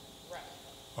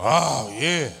 oh,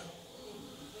 yeah.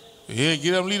 Yeah,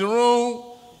 get up and leave the room.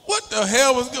 What the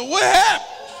hell was going on? What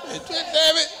happened?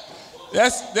 Damn it.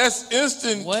 That's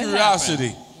instant curiosity.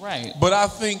 Happened? Right. But I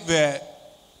think that,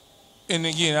 and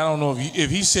again, I don't know if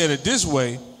he said it this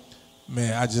way,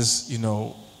 man, I just,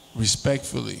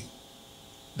 respectfully,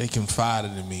 they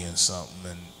confided in me in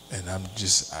something, and I'm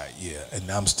just, and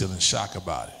I'm still in shock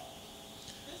about it.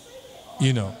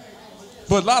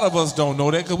 But a lot of us don't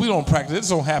know that because we don't practice. This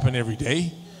don't happen every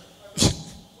day.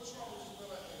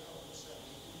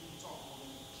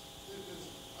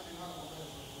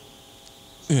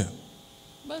 Yeah.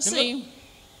 But see,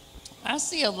 I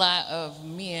see a lot of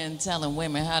men telling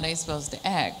women how they supposed to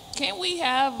act. Can't we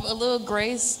have a little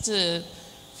grace to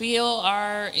feel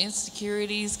our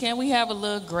insecurities? Can't we have a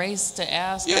little grace to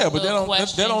ask? Yeah, but that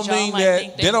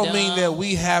don't mean that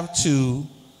we have to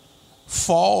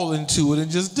fall into it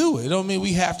and just do it. It don't mean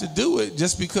we have to do it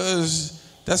just because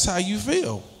that's how you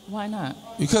feel. Why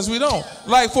not? Because we don't.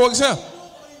 Like, for example,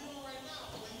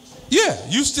 yeah,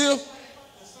 you still.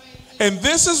 And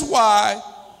this is why,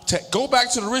 to go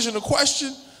back to the original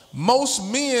question, most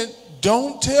men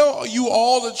don't tell you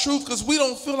all the truth because we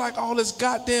don't feel like all this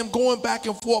goddamn going back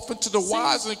and forth into the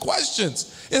whys and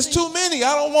questions. It's too many.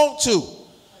 I don't want to.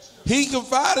 He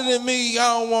confided in me.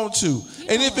 I don't want to.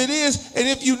 Yeah. And if it is, and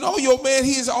if you know your man,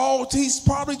 he's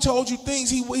probably told you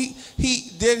things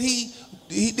that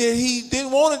he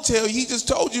didn't want to tell you. He just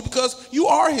told you because you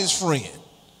are his friend.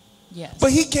 Yes.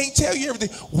 But he can't tell you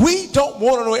everything. We don't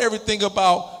want to know everything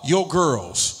about your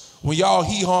girls. When y'all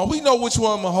hee-haw, we know which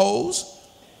one are hoes.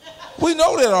 We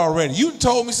know that already. You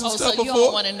told me some stuff before. So you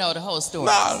don't want to know the whole story?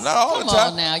 No, all the time. Come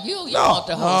on now. You want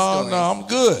the whole story. No, I'm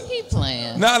good. He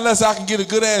playing. Not unless I can get a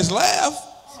good-ass laugh.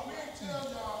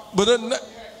 But,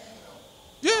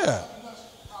 yeah.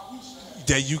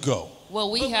 There you go. Well,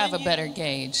 we have a better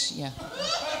gauge, yeah.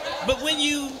 But when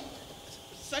you,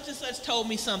 such and such told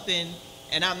me something,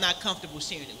 and I'm not comfortable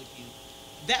sharing it with you.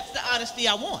 That's the honesty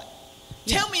I want.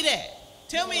 Yeah. Tell me that.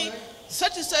 Tell me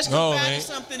such and such No, confided man.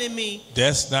 something in me.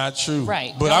 That's not true.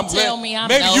 Right. But Don't I'm tell glad, me I'm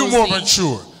maybe you're more nosy.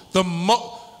 mature. The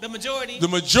The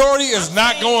majority is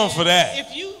not saying, going for that.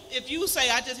 If you say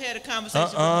I just had a conversation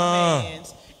with my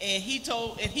man's and he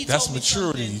told That's me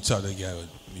maturity something, you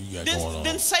got going on.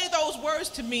 then say those words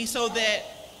to me so that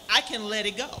I can let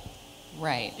it go.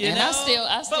 Right. You And know?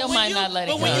 I still But might when not let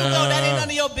it But go. when you go, that ain't none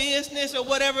of your business or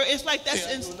whatever, it's like that's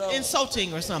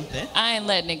insulting or something. I ain't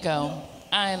letting it go.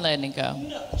 I ain't letting it go.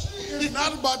 It's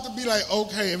not about to be like,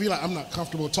 okay, if you're like, I'm not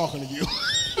comfortable talking to you.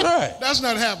 Right. That's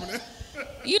not happening.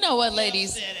 You know what,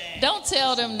 ladies? Don't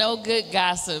tell them no good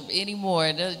gossip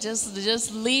anymore.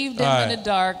 Just leave them All in right. the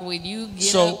dark when you get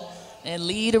So- up and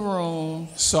leave the room.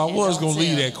 So I and was don't gonna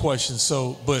leave tell. that question.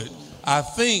 So, but I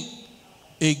think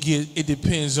it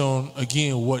depends on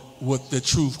again what the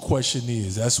truth question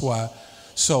is. That's why.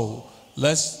 So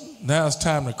now it's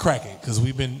time to crack it because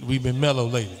we've been mellow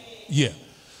lately. Yeah.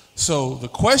 So the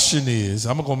question is,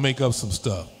 I'm gonna make up some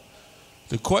stuff.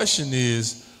 The question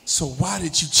is, so why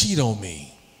did you cheat on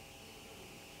me?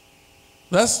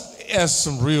 Let's ask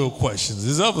some real questions.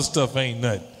 This other stuff ain't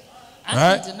nothing. I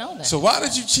All need to know that. So why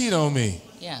did you cheat on me?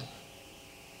 Yeah.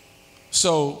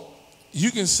 So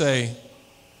you can say,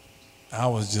 I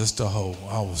was just a hoe.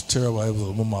 I was terrible. It was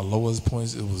one of my lowest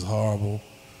points. It was horrible.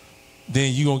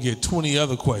 Then you're going to get 20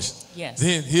 other questions. Yes.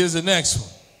 Then here's the next one.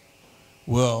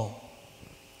 Well,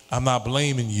 I'm not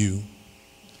blaming you.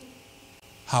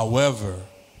 However,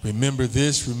 remember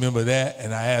this, remember that,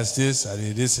 and I asked this, I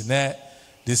did this and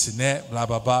that, blah,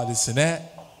 blah, blah, this and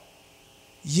that.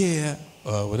 Yeah.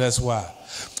 Well, that's why.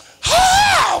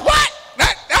 Oh, what?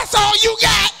 That's all you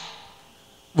got?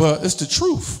 Well, it's the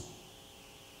truth.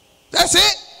 That's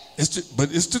it.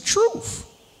 But it's the truth.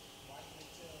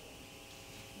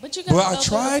 But you gotta Well, go I through the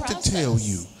tried to process. tell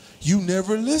you. You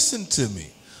never listened to me.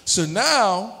 So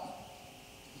now,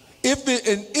 if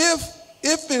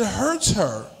it hurts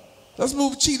her, let's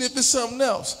move cheating if it's something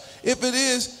else. If it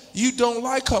is, you don't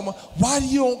like her. Why do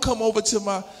you don't come over to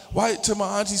my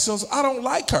auntie so? I don't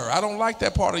like her. I don't like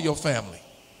that part of your family.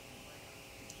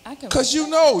 Because you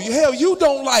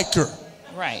don't like her.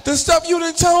 Right. The stuff you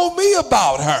done told me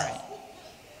about her.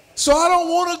 So I don't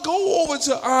want to go over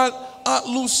to Aunt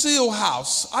Lucille's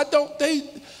house.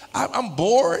 I'm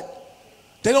bored.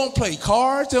 They don't play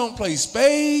cards. They don't play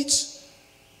spades.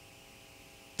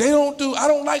 I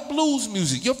don't like blues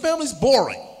music. Your family's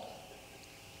boring.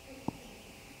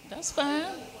 That's fine.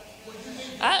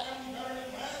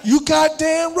 You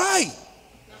goddamn right.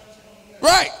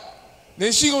 Right.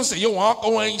 Then she gonna say, your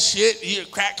uncle ain't shit. He a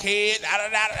crackhead. Da, da,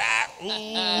 da,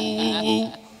 da.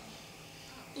 Ooh.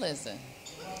 Listen.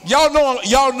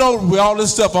 Y'all know with all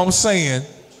this stuff I'm saying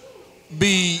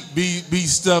be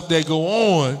stuff that go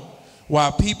on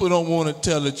while people don't want to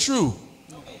tell the truth.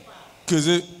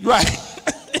 Right.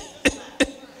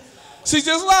 See,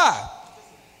 just lie.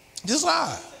 Just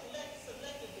lie.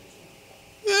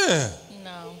 Yeah.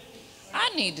 No. I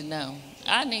need to know.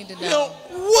 You know,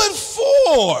 what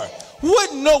for?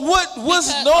 What's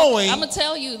knowing? I'm gonna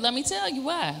tell you. Let me tell you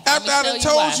why. After I done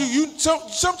told you,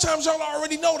 sometimes y'all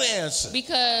already know the answer.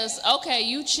 Because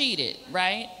you cheated,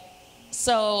 right?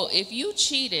 So if you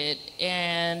cheated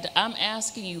and I'm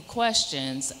asking you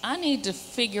questions, I need to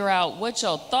figure out what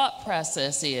your thought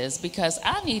process is because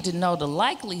I need to know the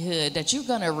likelihood that you're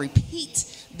gonna repeat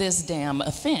this damn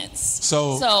offense.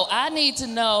 So I need to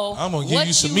know. I'm gonna give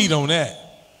you some meat on that.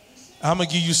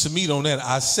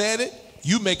 I said it.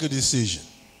 You make a decision.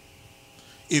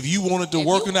 If you wanted to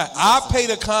work or not, I pay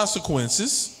the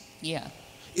consequences. Yeah.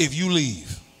 If you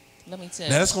leave. Let me tell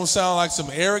you. Now that's gonna sound like some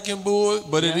arrogant bull,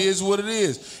 but it is what it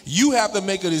is. You have to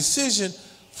make a decision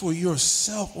for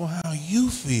yourself on how you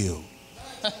feel.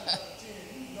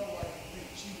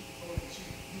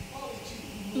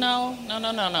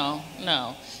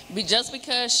 No. Just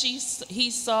because he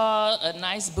saw a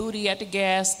nice booty at the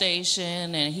gas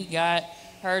station and he got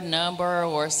her number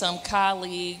or some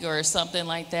colleague or something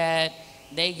like that,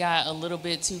 they got a little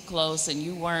bit too close and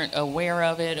you weren't aware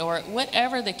of it or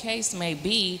whatever the case may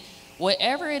be,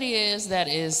 whatever it is that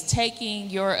is taking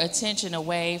your attention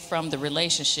away from the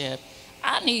relationship,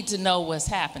 I need to know what's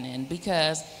happening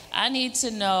because I need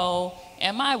to know,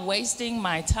 am I wasting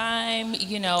my time?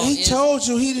 He told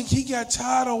you he got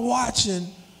tired of watching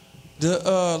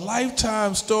the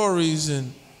Lifetime stories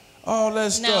and all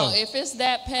that stuff. Now, if it's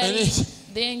that petty,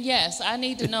 then yes, I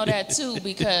need to know that too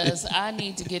because I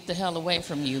need to get the hell away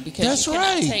from you because you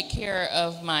cannot take care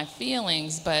of my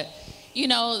feelings. But,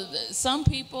 some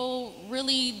people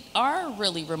are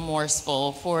really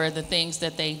remorseful for the things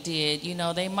that they did.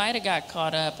 They might have got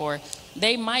caught up or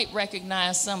they might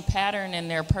recognize some pattern in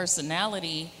their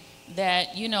personality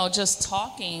that, you know, just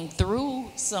talking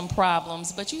through some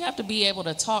problems, but you have to be able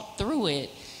to talk through it.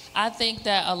 I think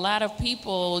that a lot of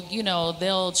people, you know,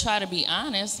 they'll try to be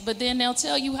honest, but then they'll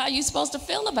tell you how you're supposed to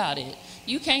feel about it.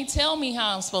 You can't tell me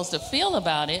how I'm supposed to feel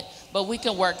about it, but we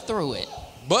can work through it.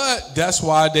 But that's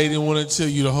why they didn't want to tell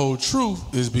you the whole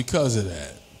truth, is because of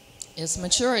that. It's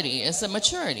maturity. It's a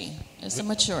maturity. It's a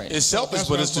maturity. It's selfish, That's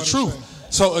but what it's the I'm about to truth.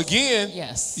 So again,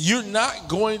 Yes. you're not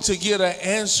going to get an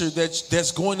answer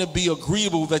that's going to be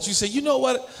agreeable, that you say, you know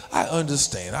what, I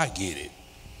understand, I get it.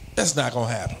 That's not going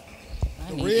to happen.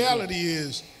 The reality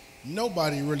is,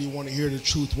 nobody really want to hear the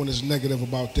truth when it's negative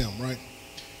about them, right?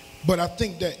 But I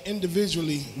think that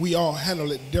individually, we all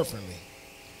handle it differently.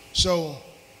 So,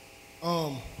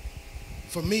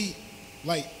 for me,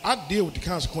 like, I deal with the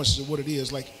consequences of what it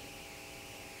is. Like,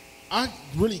 I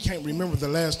really can't remember the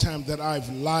last time that I've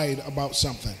lied about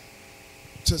something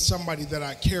to somebody that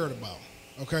I cared about,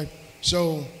 okay?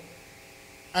 So,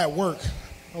 at work,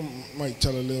 I might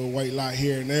tell a little white lie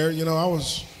here and there. You know,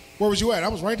 where was you at? I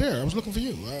was right there. I was looking for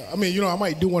you. I mean, you know, I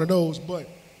might do one of those, but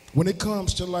when it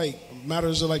comes to, like,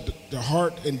 matters of, like, the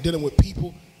heart and dealing with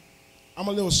people, I'm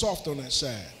a little soft on that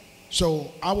side.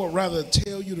 So I would rather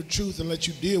tell you the truth and let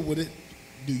you deal with it.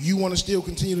 Do you want to still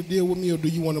continue to deal with me, or do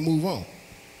you want to move on?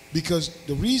 Because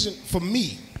the reason, for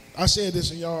me, I said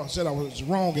this and y'all said I was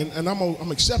wrong, and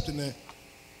I'm accepting that.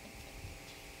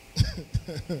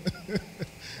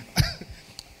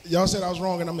 Y'all said I was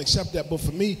wrong, and I'm accepting that. But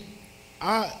for me,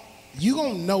 you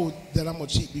gonna know that I'm gonna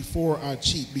cheat before I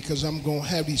cheat, because I'm gonna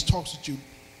have these talks with you.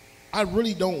 I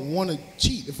really don't want to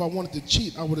cheat. If I wanted to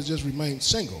cheat, I would have just remained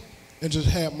single and just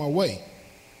had my way.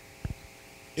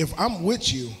 If I'm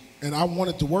with you and I want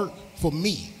it to work for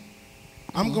me,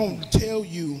 I'm going to tell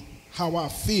you how I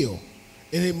feel.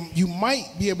 And you might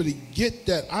be able to get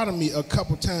that out of me a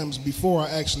couple times before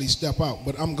I actually step out,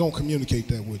 but I'm going to communicate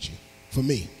that with you, for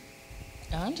me.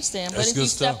 I understand, That's but good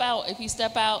if you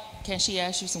step out, can she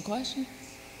ask you some questions?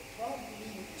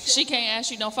 She can't ask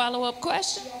you no follow-up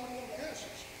question?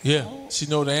 Yeah, she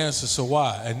know the answer, so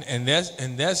why? And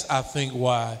that's I think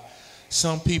why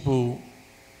some people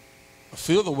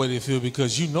feel the way they feel,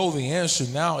 because you know the answer.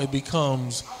 Now it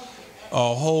becomes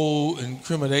a whole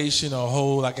incrimination, a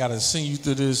whole, I gotta send you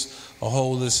through this, a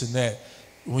whole this and that.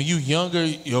 When you younger,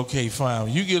 okay, fine.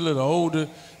 When you get a little older,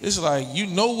 it's like you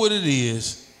know what it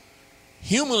is.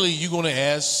 Humanly, you're gonna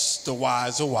ask the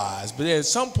whys or whys, but at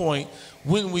some point,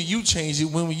 when will you change it?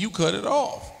 When will you cut it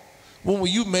off? When will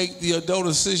you make the adult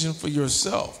decision for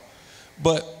yourself?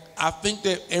 But I think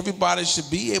that everybody should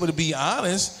be able to be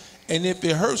honest, and if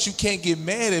it hurts, you can't get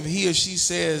mad if he or she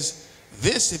says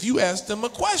this if you ask them a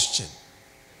question.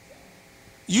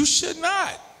 You should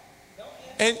not.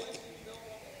 And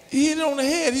he hit it on the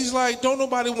head. He's like, don't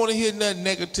nobody want to hear nothing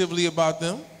negatively about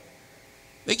them.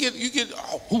 You get,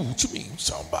 oh, what you mean? What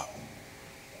you talking about?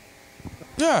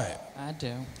 All right. I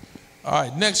do. All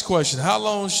right, next question. How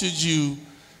long should you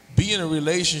be in a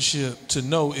relationship to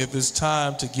know if it's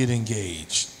time to get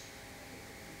engaged?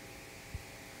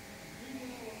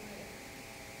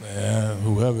 Man,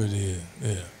 whoever it is,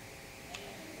 yeah.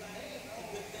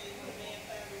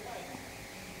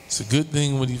 It's a good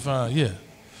thing when he finds, yeah.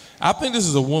 I think this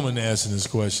is a woman asking this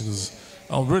question, because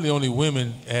really only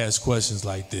women ask questions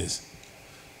like this.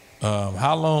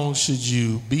 How long should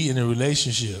you be in a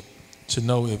relationship to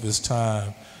know if it's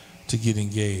time to get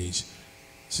engaged?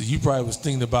 So you probably was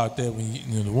thinking about that when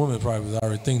you know, the woman probably was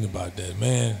already thinking about that.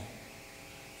 Man,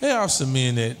 there are some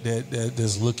men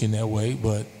that's looking that way,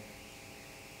 but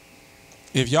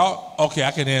if y'all, okay,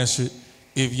 I can answer it.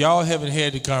 If y'all haven't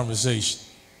had the conversation,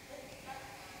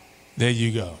 there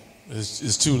you go.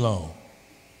 It's too long.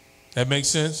 That makes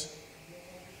sense?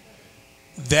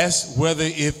 That's whether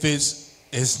if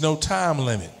it's no time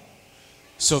limit.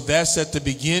 So that's at the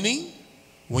beginning,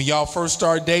 when y'all first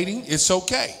start dating, it's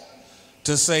okay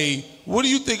to say, what do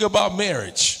you think about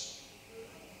marriage?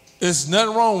 There's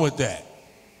nothing wrong with that.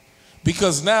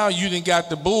 Because now you done got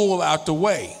the bull out the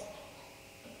way.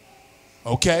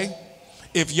 Okay?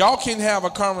 If y'all can have a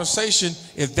conversation,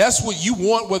 if that's what you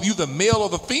want, whether you're the male or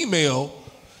the female,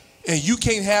 and you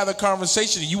can't have a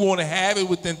conversation and you want to have it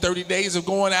within 30 days of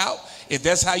going out, if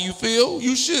that's how you feel,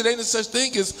 you should. Ain't no such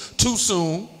thing as too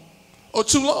soon or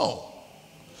too long.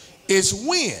 It's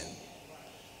when.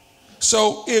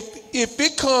 So if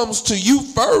it comes to you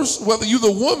first, whether you're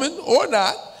the woman or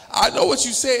not, I know what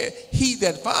you said, he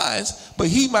that finds, but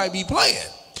he might be playing.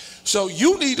 So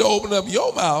you need to open up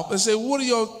your mouth and say, what are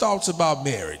your thoughts about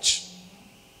marriage?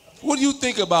 What do you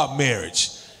think about marriage?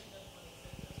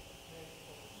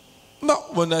 No,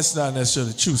 well, that's not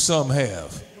necessarily true. Some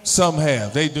have. Some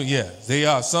have. They do. Yeah, they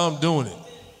are. Some doing it.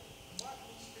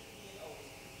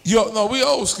 Yo, no, we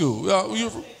old school.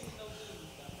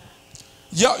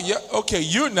 Yeah. Okay,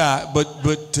 you're not,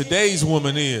 but today's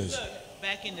woman is. Look,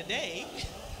 back in the day.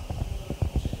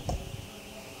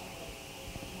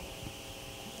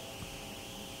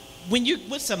 When you're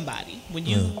with somebody, when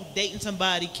you dating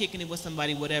somebody, kicking it with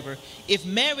somebody, whatever, if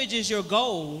marriage is your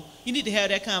goal, you need to have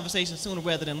that conversation sooner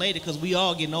rather than later because we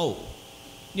all getting old.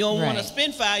 You don't want to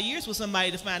spend 5 years with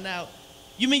somebody to find out,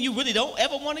 you mean you really don't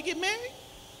ever want to get married?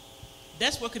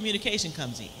 That's where communication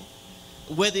comes in.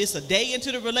 Whether it's a day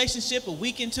into the relationship, a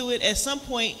week into it, at some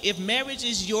point, if marriage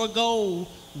is your goal,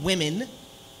 women,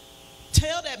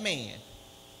 tell that man,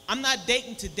 I'm not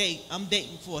dating to date, I'm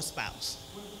dating for a spouse.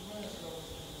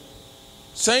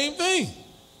 Same thing.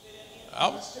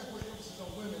 Right.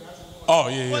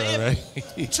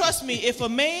 Trust me, if a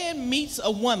man meets a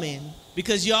woman,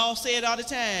 because y'all say it all the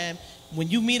time, when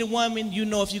you meet a woman, you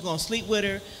know if you're going to sleep with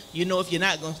her, you know if you're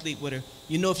not going to sleep with her,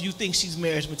 you know if you think she's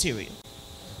marriage material.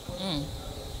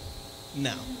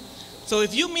 No. So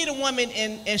if you meet a woman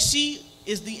and she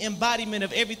is the embodiment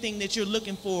of everything that you're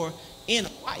looking for in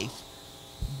a wife,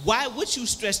 why would you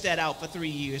stretch that out for 3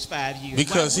 years, 5 years?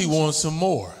 Because he wants some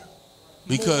more.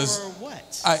 Because more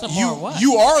what?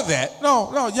 You are that.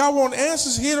 No, y'all want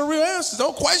answers. Hear the real answers.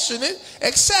 Don't question it.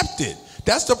 Accept it.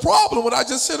 That's the problem. What I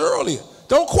just said earlier.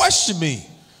 Don't question me.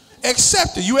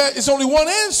 Accept it. It's only one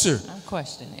answer. I'm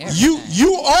questioning everything.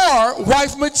 You are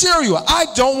wife material. I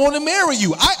don't want to marry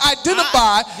you. I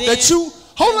identify that you.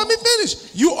 Hold on, let me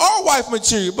finish. You are wife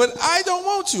material, but I don't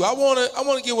want to. I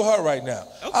want to get with her right now.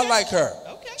 Okay. I like her.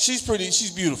 Okay. She's pretty.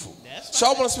 She's beautiful. That's so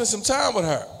I want to spend some time with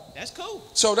her. That's cool.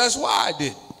 So that's why I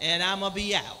did. And I'm going to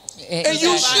be out. And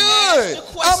you should.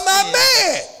 I'm not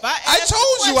mad. I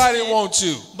told you I didn't want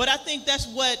to. But I think that's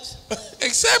what.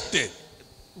 Accept it.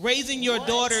 Raising your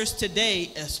daughters today,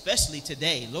 especially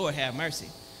today, Lord have mercy.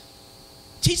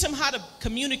 Teach them how to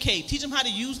communicate. Teach them how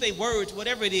to use their words,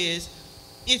 whatever it is.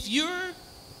 If you're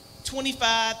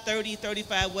 25, 30,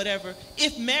 35, whatever,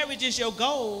 if marriage is your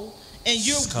goal and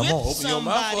you're with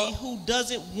somebody who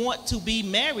doesn't want to be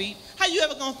married, how you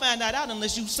ever going to find that out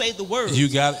unless you say the words? How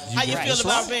you feel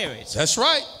about marriage? That's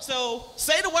right. So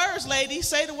say the words, ladies.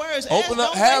 Say the words. Open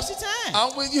up. Don't waste your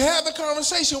time. When you have the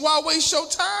conversation, why waste your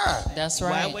time? That's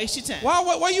right. Why waste your time?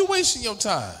 Why you wasting your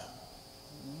time?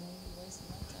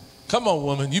 Come on,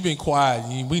 woman. You've been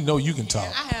quiet. We know you can talk.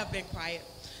 I have been quiet.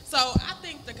 So I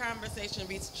think the conversation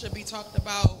should be talked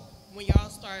about when y'all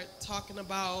start talking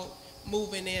about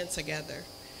moving in together.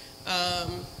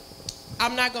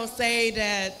 I'm not gonna say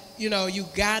that you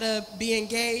gotta be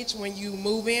engaged when you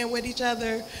move in with each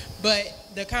other, but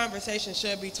the conversation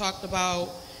should be talked about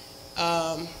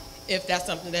if that's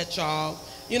something that y'all,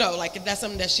 if that's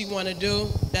something that she want to do.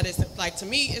 That is, like, to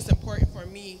me, it's important for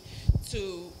me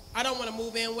to. I don't want to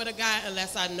move in with a guy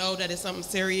unless I know that it's something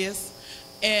serious,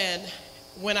 and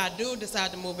when I do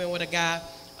decide to move in with a guy,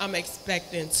 I'm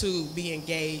expecting to be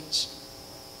engaged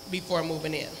before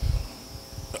moving in.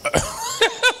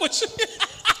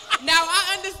 Now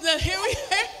I understand. Here we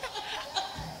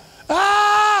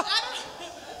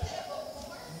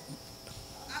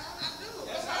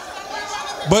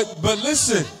But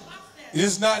listen,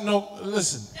 it's not no.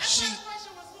 Listen, That's my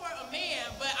question was for a man,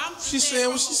 but I'm just she's saying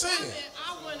what she's saying.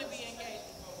 I want to be engaged.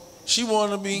 She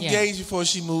want to be engaged before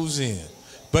she moves in.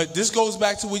 But this goes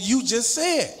back to what you just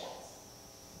said.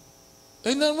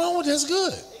 Ain't nothing wrong with that's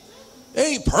good. It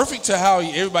ain't perfect to how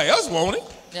everybody else want it.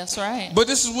 That's right. But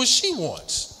this is what she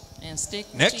wants. And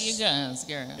stick Next. to your guns,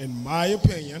 girl. In my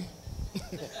opinion,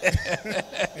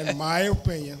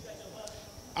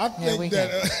 I think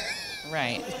that.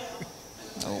 Right.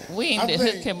 We ain't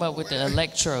hook him up with the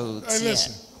electrodes Hey,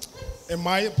 listen. In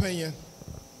my opinion,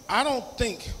 I don't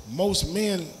think most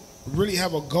men really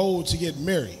have a goal to get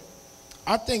married.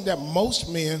 I think that most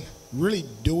men really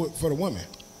do it for the women.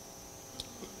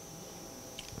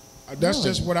 That's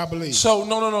just what I believe. So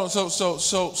no.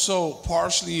 So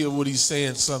partially of what he's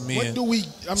saying, some men. What do we?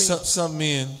 I mean, some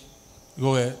men.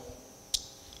 Go ahead.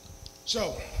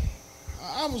 So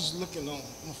I was looking on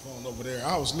my phone over there.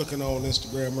 I was looking on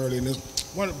Instagram earlier, and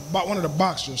about one of the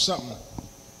boxers or something.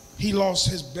 He lost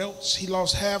his belts. He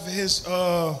lost half of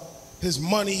his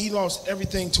money. He lost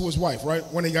everything to his wife, right,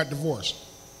 when they got divorced.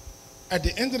 At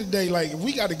the end of the day, like, if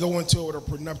we got to go into it with a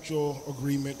prenuptial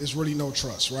agreement, there's really no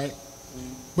trust, right?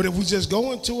 Mm-hmm. But if we just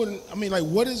go into it, I mean, like,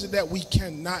 what is it that we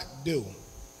cannot do?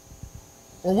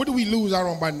 Or what do we lose out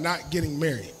on by not getting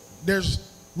married? There's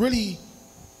really,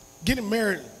 getting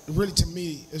married, really, to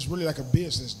me, is really like a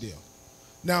business deal.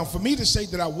 Now, for me to say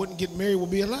that I wouldn't get married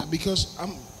would be a lot, because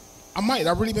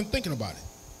I've really been thinking about it.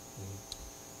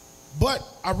 But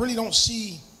I really don't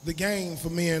see the gain for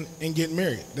men in getting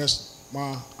married. That's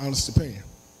my honest opinion.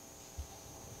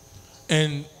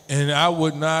 And I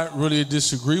would not really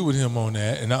disagree with him on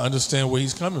that, and I understand where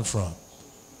he's coming from.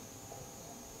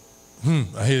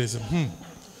 I hear this.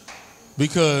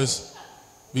 Because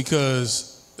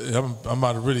I'm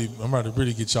about to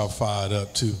really get y'all fired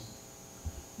up too.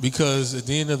 Because at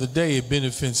the end of the day, it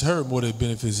benefits her more than it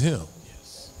benefits him.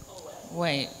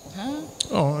 Wait, huh?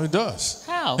 Oh, it does.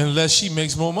 How? Unless she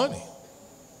makes more money.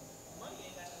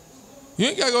 You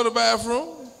ain't gotta go to the bathroom.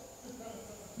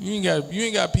 You ain't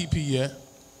got PP yet.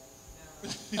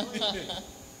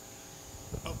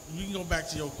 We can go back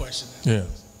to your question now. Yeah.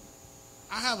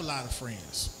 I have a lot of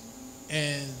friends,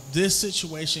 and this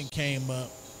situation came up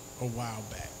a while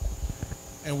back,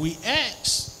 and we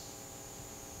asked,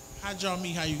 how'd y'all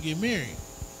meet, how you get married?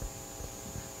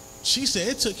 She said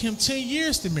it took him 10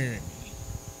 years to marry me.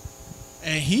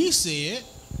 And he said,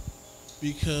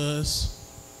 because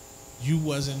you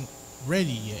wasn't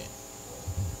ready yet.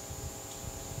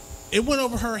 It went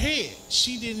over her head.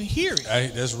 She didn't hear it.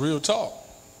 Hey, that's real talk.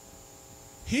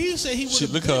 He said he would.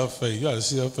 Look at her face. You gotta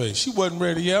see her face. She wasn't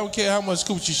ready yet. I don't care how much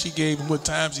coochie she gave and what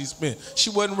time she spent. She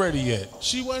wasn't ready yet.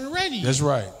 She wasn't ready yet. That's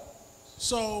right.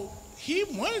 So he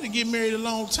wanted to get married a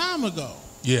long time ago.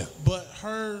 Yeah. But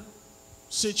her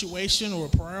situation or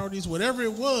priorities, whatever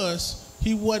it was,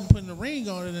 he wasn't putting the ring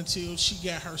on it until she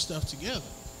got her stuff together.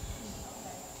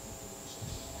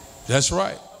 That's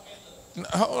right.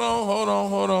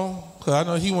 Hold on. Cause I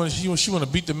know she want to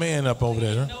beat the man up over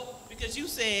there. Huh? No, because you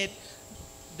said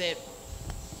that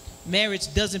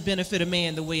marriage doesn't benefit a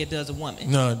man the way it does a woman.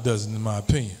 No, it doesn't, in my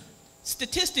opinion.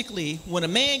 Statistically, when a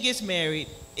man gets married,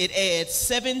 it adds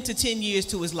 7 to 10 years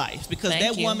to his life because Thank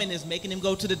that you. woman is making him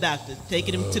go to the doctor,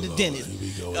 taking him to the dentist. Here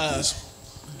we go with this.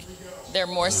 They're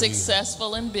more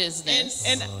successful in business.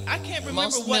 And I can't remember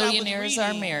Most what millionaires I was are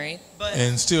reading, married. but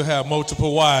And still have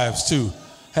multiple wives too.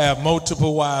 Have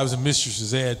multiple wives and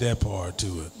mistresses. Add that part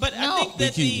to it. But No. I think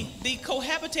that Big the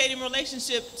cohabitating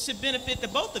relationship should benefit the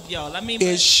both of y'all. I mean,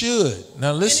 It should.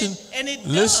 Now listen. and it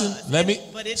listen. does, Let me.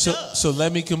 but it so does. so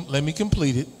let me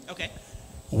complete it. okay.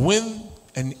 When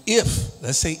and if,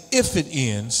 let's say if it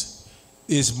ends,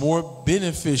 is more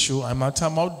beneficial, I'm not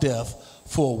talking about death,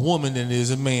 for a woman than it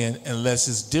is a man, unless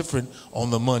it's different on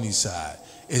the money side.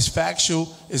 It's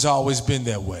factual. It's always been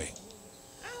that way.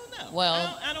 I don't know.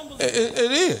 Well, I don't believe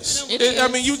It is. It I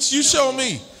is. mean, you show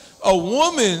me. A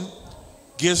woman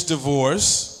gets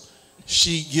divorced,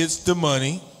 she gets the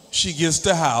money, she gets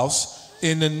the house,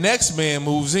 and the next man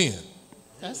moves in.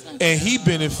 That's not And he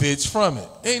benefits from it.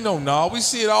 Ain't no, we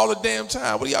see it all the damn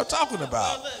time. What are y'all talking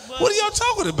about? Well, What are y'all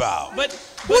talking about? But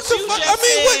What the you fuck? just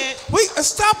I mean, wait,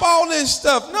 stop all this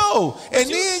stuff. No. And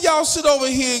then y'all sit over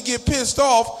here and get pissed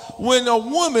off when a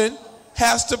woman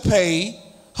has to pay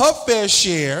her fair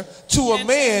share to a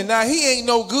man. Now, he ain't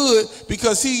no good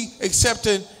because he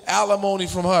accepting alimony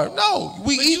from her. No,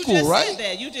 we But equal, you just right? said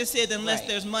that. You just said unless Right.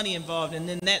 there's money involved, and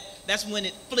then that's when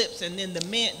it flips, and then the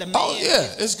man. Oh, yeah,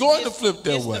 it's going to gets- flip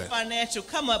that gets way. the financial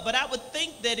come up. But I would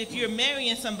think that if you're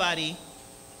marrying somebody,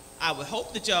 I would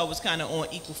hope that y'all was kind of on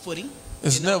equal footing.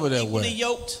 It's never that equally way.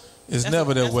 Yoked. It's That's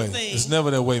never the- that that's way. the thing. It's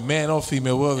never that way, man or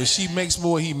female. Whether she makes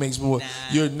more, he makes more. Nah.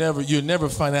 You're never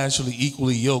financially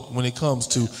equally yoked when it comes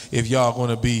to if y'all going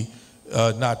to be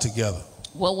not together.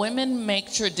 Well, women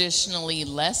make traditionally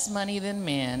less money than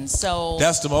men, so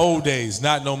That's them old days,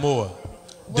 not no more.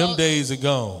 Well, Them days are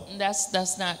gone.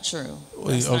 that's not true. Well,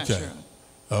 That's not okay.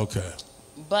 true. Okay.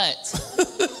 But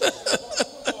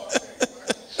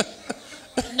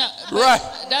no, but Right.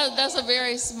 That's a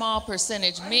very small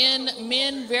percentage.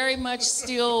 Men very much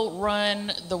still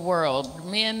run the world.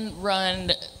 Men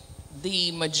run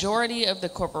the majority of the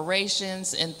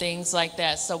corporations and things like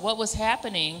that. So what was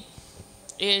happening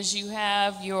is you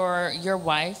have your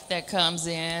wife that comes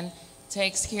in,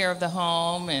 takes care of the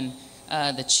home and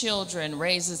the children,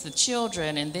 raises the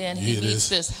children, and then he Yeah, meets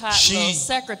this- this hot she- little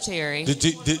secretary. Did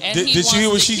and he you hear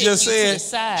what wants to she kick just you to the said?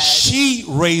 side. She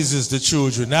raises the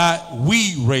children, not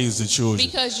we raise the children.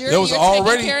 Because you're There was taking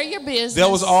care of your business.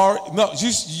 That was all. No,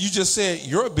 you just said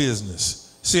your business.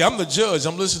 See, I'm the judge.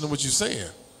 I'm listening to what you're saying.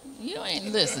 You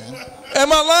ain't listening.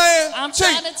 Am I lying? I'm See,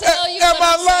 trying to tell you Am what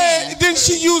I I'm lying? saying. Didn't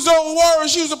she use those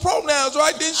words? She used the pronouns,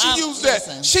 right? Didn't she use that?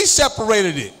 Listen. She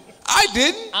separated it. I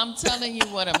didn't. I'm telling you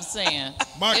what I'm saying.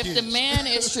 My If the kids. man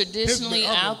is traditionally His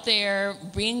other- out there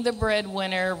being the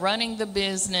breadwinner, running the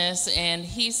business, and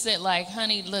he said like,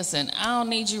 honey, listen, I don't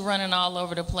need you running all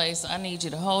over the place. I need you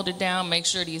to hold it down, make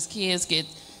sure these kids get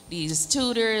these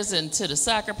tutors and to the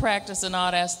soccer practice and all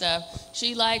that stuff.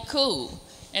 She like, cool.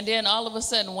 And then all of a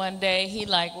sudden one day he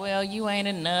like, well, you ain't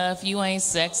enough. You ain't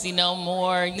sexy no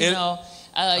more. You know.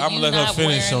 I'm gonna let her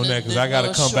finish on that because I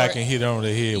gotta come back and hit her on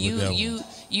the head with that one.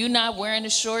 You not wearing the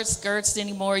short skirts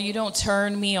anymore. You don't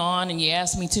turn me on, and you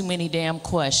ask me too many damn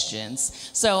questions.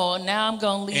 So now I'm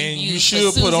gonna leave you. And you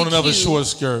should put on another short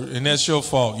skirt, and that's your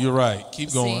fault. You're right.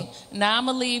 Keep going. Now I'm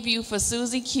gonna leave you for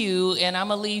Susie Q, and I'm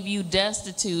gonna leave you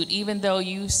destitute, even though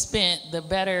you spent the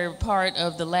better part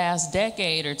of the last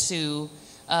decade or two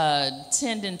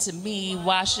tending to me,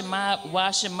 washing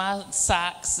my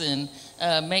socks and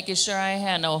making sure I ain't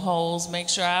had no holes, make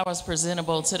sure I was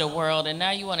presentable to the world, and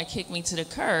now you want to kick me to the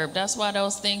curb. That's why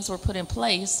those things were put in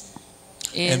place.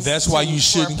 And that's why you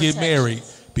shouldn't get married,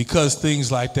 because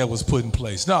things like that was put in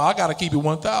place. No, I got to keep it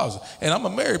 1,000, and I'm a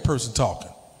married person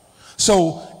talking.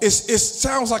 So it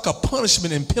sounds like a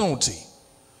punishment and penalty.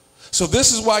 So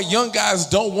this is why young guys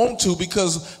don't want to,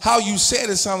 because how you said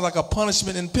it sounds like a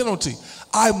punishment and penalty.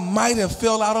 I might have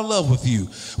fell out of love with you.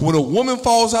 When a woman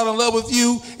falls out of love with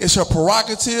you, it's her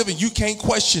prerogative and you can't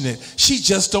question it. She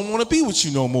just don't want to be with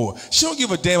you no more. She don't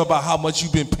give a damn about how much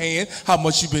you've been paying, how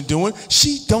much you've been doing.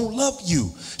 She don't love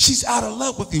you. She's out of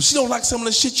love with you. She don't like some of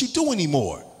the shit you do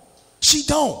anymore. She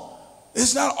don't.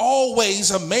 It's not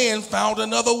always a man found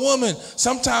another woman.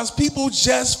 Sometimes people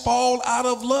just fall out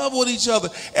of love with each other.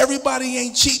 Everybody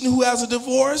ain't cheating who has a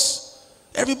divorce.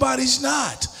 Everybody's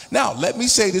not. Now, let me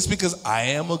say this because I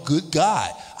am a good guy.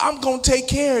 I'm going to take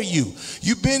care of you.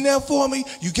 You've been there for me.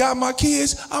 You got my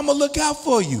kids. I'm going to look out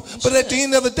for you. But at the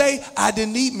end of the day, I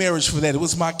didn't need marriage for that. It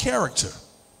was my character.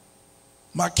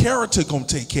 My character going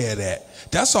to take care of that.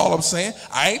 That's all I'm saying.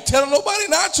 I ain't telling nobody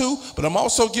not to, but I'm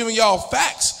also giving y'all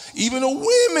facts. Even the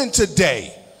women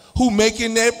today who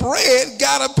making that bread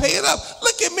got to pay it up.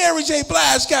 Look at Mary J.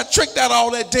 Blige got tricked out of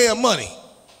all that damn money.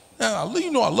 Now,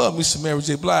 you know I love me some Mary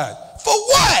J. Blige. For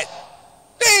what?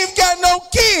 They ain't got no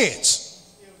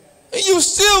kids. And you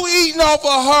still eating off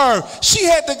of her. She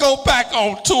had to go back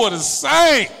on tour to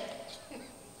sing.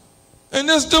 And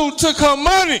this dude took her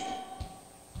money.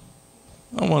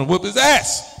 I want to whip his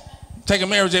ass. Taking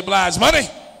Mary J. Blige's money.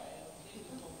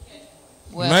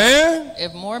 Well, man,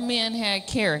 if more men had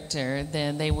character,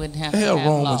 then they wouldn't have the to hell have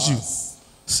wrong laws. with you?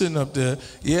 Sitting up there,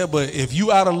 yeah, but if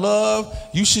you out of love,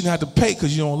 you shouldn't have to pay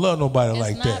because you don't love nobody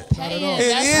like that. Paying.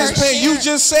 It is paying. You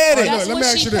just said it. Let me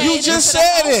ask you this. You just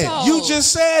said it. You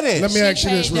just said it. Let me ask you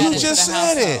this real You quick. just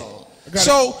said it.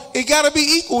 So it got to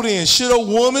be equal then. Should a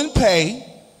woman pay?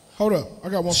 Hold up. I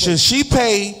got one. Should she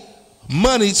pay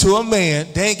money to a man?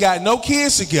 They ain't got no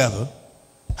kids together.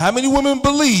 How many women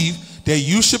believe that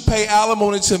you should pay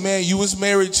alimony to a man you was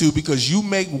married to because you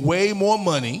make way more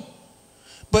money,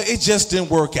 but it just didn't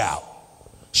work out?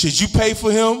 Should you pay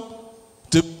for him?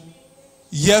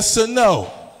 Yes or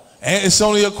no? And it's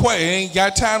only a question. It ain't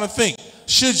got time to think.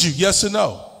 Should you? Yes or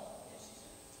no?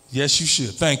 Yes, you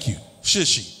should. Thank you. Should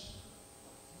she?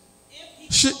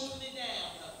 Should.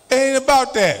 It ain't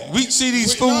about that. We see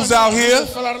these fools out here,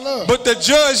 but the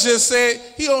judge just said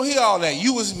he don't hear all that.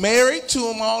 You was married to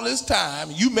him all this time.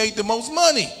 You made the most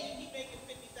money. He making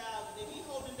 $50,000. If he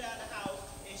holding down the house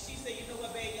and she say, you know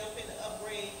what, baby, I'm finna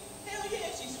upgrade. Hell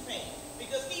yeah, she should pay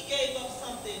because he gave up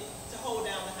something to hold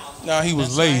down the house. Now he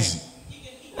was lazy.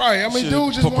 Right. I mean,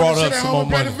 dude just want to sit at home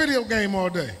and play the video game all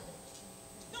day.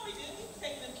 No, he didn't. He was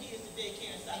taking them kids to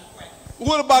daycare and starting practice.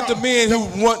 What about the men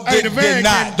who want did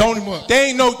not? Don't they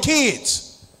ain't no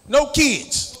kids? No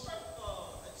kids. Well, first of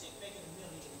all, a chick making $1 million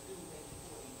and a dude making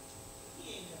 40, he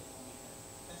ain't never gonna be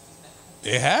that. That's just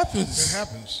not. It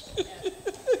happens.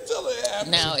 Tell her it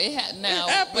happens. Now,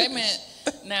 wait a minute.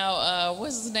 Now,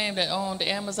 what's his name that owned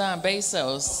Amazon?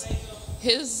 Bezos.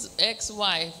 His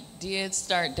ex-wife did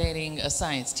start dating a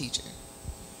science teacher.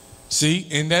 See,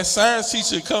 and that science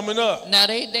teacher coming up. Now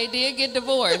they did get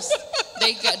divorced.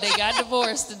 they got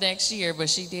divorced the next year, but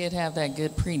she did have that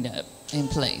good prenup in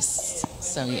place.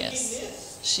 So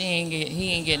yes, he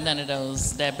ain't get none of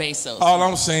those that Bezos. All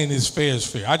I'm saying is fair is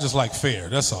fair. I just like fair.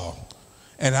 That's all.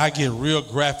 And I get real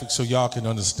graphic so y'all can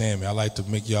understand me. I like to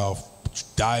make y'all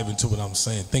dive into what I'm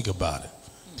saying. Think about it.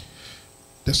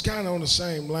 That's kind of on the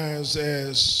same lines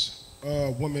as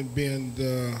women being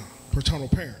the paternal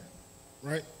parent,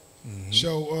 right? Mm-hmm.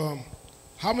 So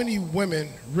how many women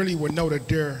really would know that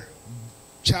their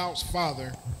child's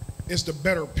father is the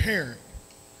better parent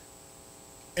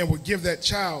and would give that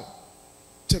child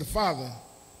to the father?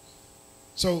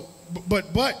 So, but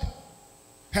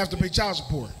have to pay child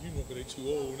support. You know, but they too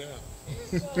old now.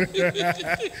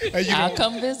 Hey, I'll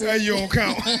come visit. Hey, you don't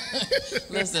count.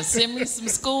 Listen, send me some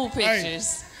school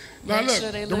pictures. Now Make look,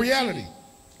 sure they the look reality. cute.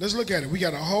 Let's look at it. We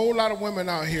got a whole lot of women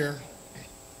out here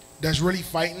that's really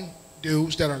fighting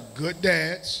dudes that are good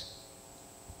dads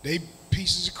They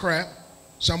pieces of crap,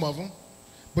 some of them,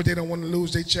 but they don't want to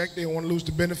lose their check. They don't want to lose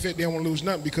the benefit. They don't want to lose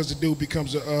nothing because the dude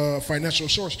becomes a financial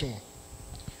source to them.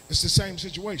 It's the same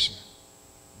situation.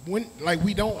 When, like,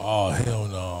 we don't. Oh, hell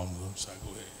no. I'm sorry,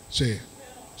 go ahead.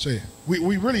 Say it.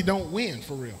 We really don't win,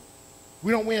 for real.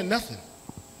 We don't win nothing.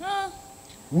 Huh?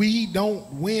 We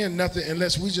don't win nothing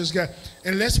unless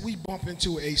we bump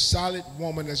into a solid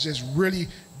woman that's just really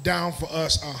down for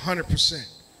us 100%.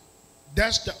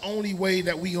 That's the only way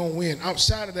that we gonna win.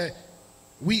 Outside of that,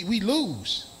 we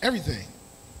lose everything.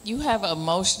 You have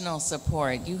emotional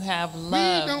support. You have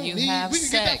love. You have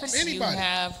sex. You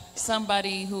have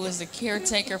somebody who is a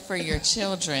caretaker for your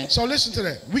children. So listen to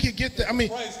that. We could get that. I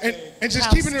mean, and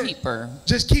just keeping it real.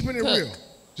 Just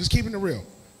keeping it real.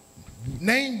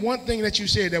 Name one thing that you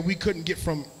said that we couldn't get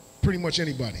from pretty much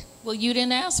anybody. Well, you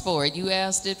didn't ask for it. You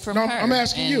asked it from her. I'm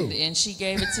asking you. And she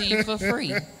gave it to you for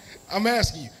free. I'm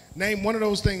asking you. Name one of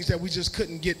those things that we just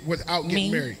couldn't get without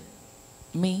getting married.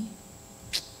 Me?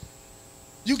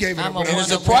 You gave it up. And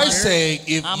it's a price tag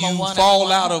if you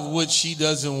fall out of what she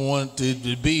doesn't want it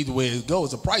to be the way it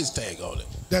goes. A price tag on it.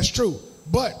 That's true.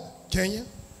 But, Kenya,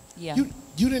 you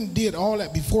didn't did all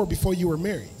that before you were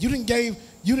married. You didn't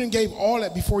gave all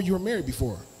that before you were married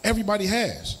before. Everybody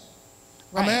has.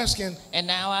 Right. I'm asking. And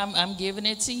now I'm giving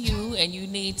it to you, and you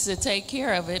need to take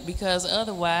care of it, because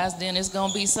otherwise then it's going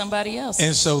to be somebody else.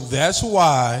 And so that's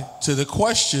why, to the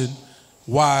question,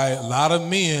 why a lot of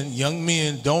men, young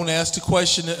men, don't ask the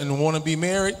question and want to be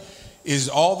married, is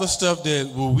all the stuff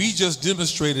that we just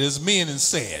demonstrated as men and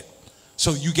said.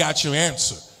 So you got your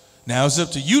answer. Now it's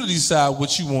up to you to decide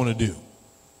what you want to do.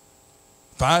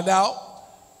 Find out.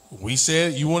 We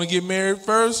said you want to get married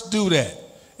first, do that.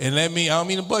 And I don't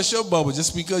mean to bust your bubble.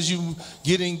 Just because you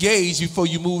get engaged before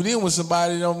you move in with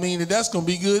somebody don't mean that that's going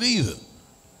to be good either.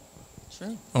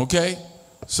 True. Okay?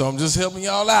 So I'm just helping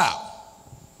y'all out.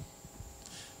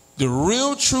 The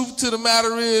real truth to the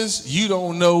matter is you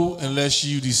don't know unless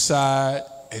you decide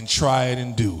and try it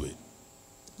and do it.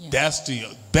 Yeah. That's the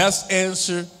best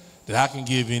answer that I can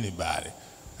give anybody.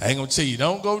 I ain't going to tell you,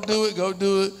 don't go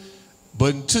do it.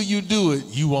 But until you do it,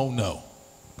 you won't know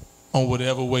on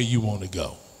whatever way you want to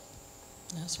go.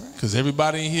 That's right. Because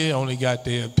everybody in here only got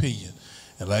their opinion.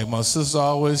 And like my sister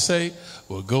always say,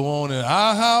 what go on in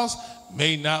our house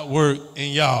may not work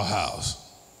in y'all house.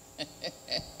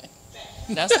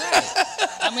 That's right.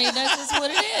 I mean, that's just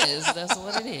what it is. That's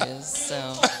what it is.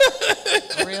 So,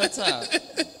 real talk.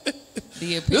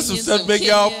 The opinions this is something make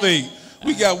y'all think.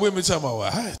 We got women talking about,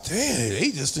 well, damn,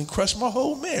 they just didn't crush my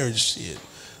whole marriage shit.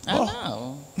 I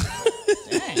know.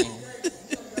 Dang.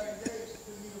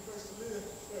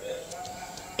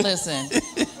 Listen,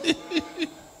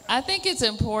 I think it's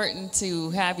important to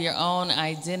have your own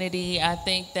identity. I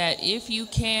think that if you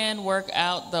can work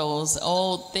out those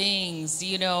old things,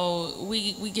 you know,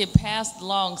 we get passed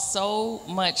along so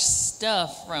much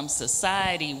stuff from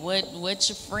society. What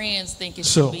your friends think it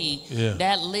should be. Yeah.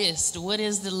 That list. What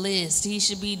is the list? He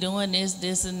should be doing this,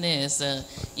 this, and this.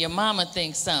 Your mama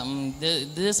thinks something.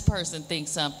 This person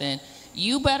thinks something.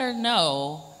 You better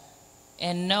know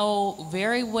and know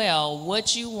very well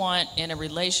what you want in a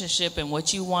relationship and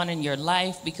what you want in your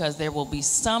life, because there will be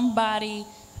somebody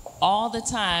all the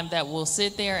time that will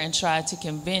sit there and try to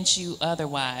convince you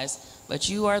otherwise. But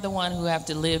you are the one who have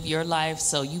to live your life,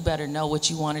 so you better know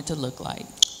what you want it to look like.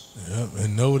 Yep,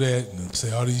 and know that, and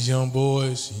say all these young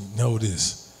boys, you know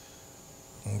this.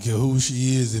 I don't care who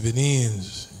she is, if it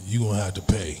ends, you gonna have to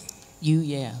pay.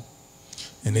 Yeah.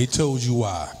 And they told you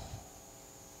why.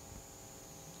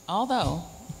 Although,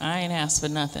 I ain't asked for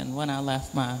nothing when I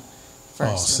left my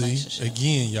first relationship.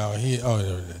 Again, y'all here.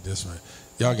 Oh, that's right.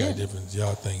 Y'all got different.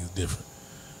 Y'all think it's different.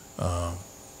 I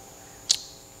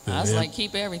was like,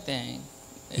 keep everything.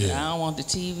 Yeah. I don't want the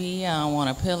TV. I don't want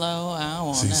a pillow. I don't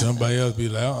want nothing. Somebody else be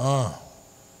like,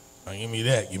 give me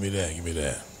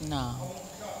that. No.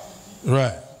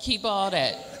 Right. Keep all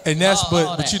that. And that's,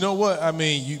 but you know what? I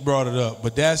mean, you brought it up,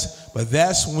 but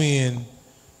that's when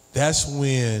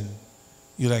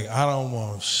you're like, I don't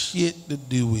want shit to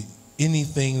do with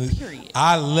anything. Period.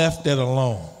 I left that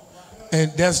alone.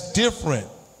 And that's different.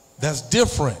 That's,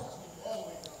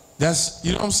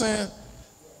 you know what I'm saying?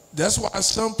 That's why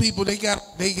some people, they got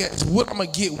what I'm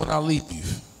going to get when I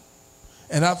leave.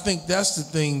 And I think that's the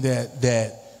thing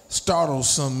that startles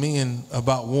some men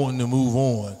about wanting to move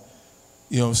on.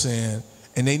 You know what I'm saying?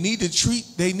 And they need to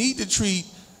treat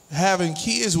having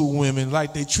kids with women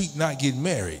like they treat not getting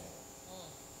married.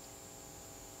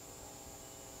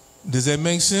 Does that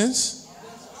make sense?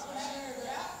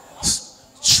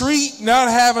 Treat not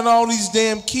having all these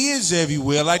damn kids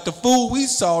everywhere like the fool we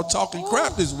saw talking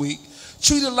crap this week.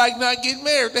 Treat it like not getting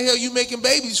married. The hell you making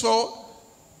babies for?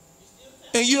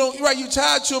 And you don't, right, you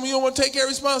tied to him, you don't want to take care of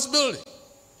responsibility.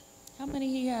 How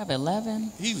many he have?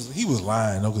 11? He was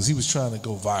lying, though, because he was trying to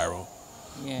go viral.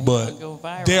 Yeah, but go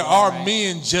viral, there are right.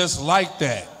 men just like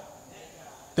that.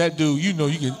 That dude, you know,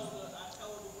 you can.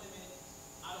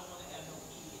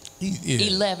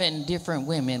 11 different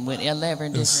women with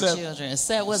 11 different children.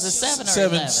 Was it 7 or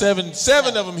 11?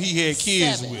 Seven of them he had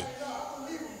kids 7. with.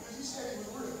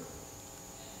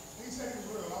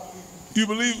 You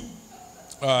believe him?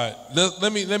 All right.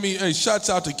 Let me. Hey, shouts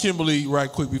out to Kimberly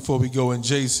right quick before we go. And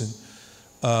Jason.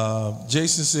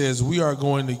 Jason says we are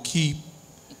going to keep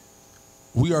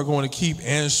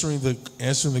answering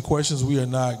the questions. We are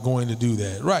not going to do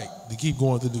that. Right. To keep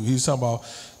going to do. He's talking about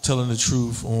telling the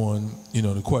truth on,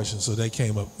 the questions. So that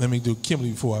came up. Let me do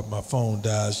Kimberly before my phone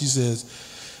dies. She says,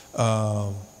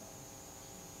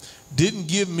 didn't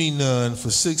give me none for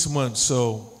 6 months,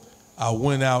 so I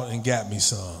went out and got me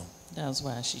some. That's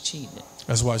why she cheated.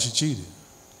 That's why she cheated.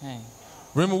 Hey.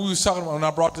 Remember we was talking about when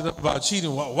I brought it up about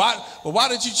cheating. Why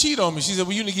did you cheat on me? She said,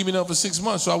 well, you didn't give me none for 6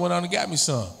 months, so I went out and got me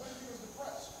some.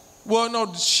 Well,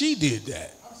 no, she did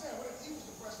that. I'm saying, what if he was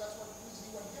depressed? That's what the reason he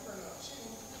wasn't giving her enough. She didn't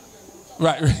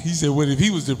Right. He said, what if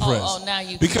he was depressed? Oh, now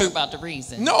you care about the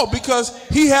reason. No, because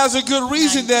he has a good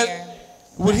reason that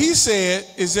what he said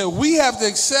is that we have to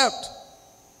accept.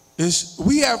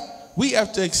 We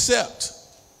have to accept.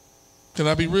 Can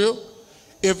I be real?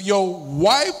 If your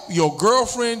wife, your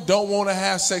girlfriend don't want to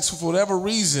have sex for whatever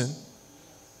reason,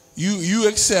 you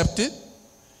accept it.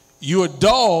 You're a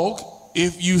dog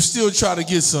if you still try to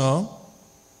get some.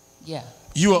 Yeah.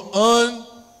 You're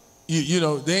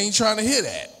they ain't trying to hear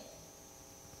that.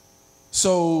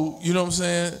 So, you know what I'm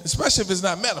saying? Especially if it's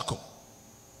not medical.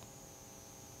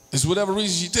 It's whatever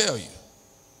reason she tell you.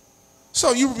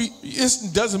 So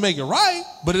it doesn't make it right,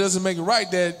 but it doesn't make it right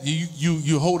that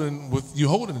you're holding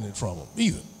it from them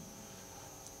either.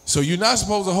 So you're not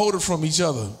supposed to hold it from each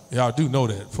other. Y'all do know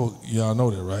that. Y'all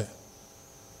know that, right?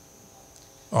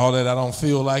 All that I don't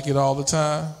feel like it all the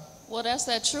time. Well, that's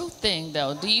that truth thing,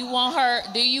 though. Do you want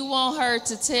her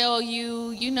to tell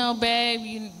you,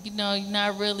 babe, you're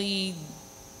not really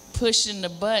pushing the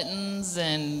buttons,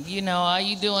 and all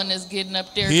you doing is getting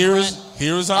up there grunting.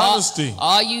 Here's honesty.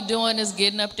 All you doing is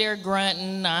getting up there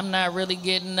grunting. I'm not really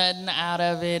getting nothing out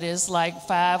of it. It's like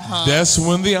 5 humps. That's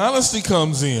when the honesty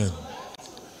comes in.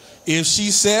 If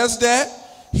she says that,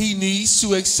 he needs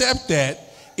to accept that.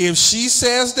 If she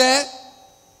says that,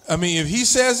 if he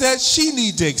says that, she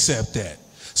needs to accept that.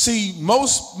 See,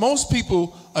 most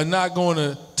people are not going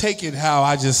to take it how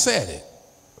I just said it.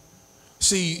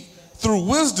 See, through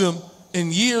wisdom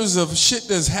and years of shit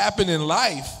that's happened in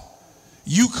life,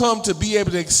 you come to be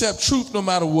able to accept truth no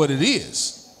matter what it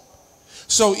is.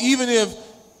 So even if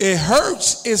it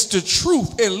hurts, it's the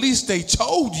truth. At least they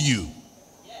told you.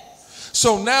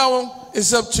 So now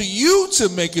it's up to you to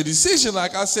make a decision,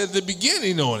 like I said at the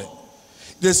beginning on it.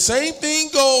 The same thing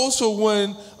goes for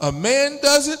when a man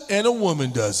does it and a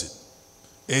woman does it.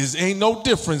 There ain't no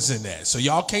difference in that. So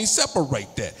y'all can't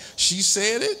separate that. She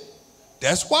said it.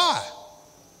 That's why.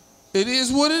 It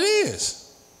is what it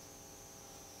is.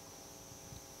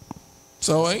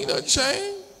 So ain't nothing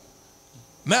changed.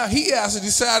 Now he has to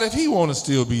decide if he want to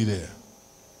still be there.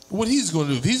 What he's going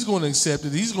to do. If he's going to accept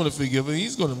it, he's going to forgive it,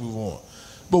 he's going to move on.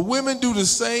 But women do the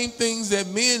same things that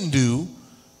men do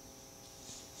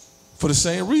for the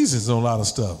same reasons on a lot of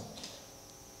stuff.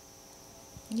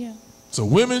 Yeah. So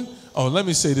women, let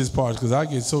me say this part because I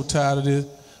get so tired of this.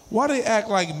 Why they act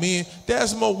like men?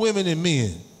 There's more women than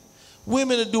men.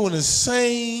 Women are doing the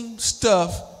same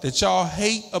stuff that y'all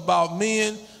hate about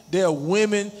men. There are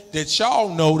women that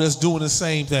y'all know that's doing the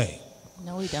same thing.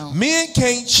 No, we don't. Men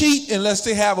can't cheat unless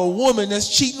they have a woman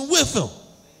that's cheating with them.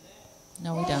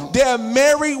 No, we don't. There are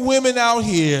married women out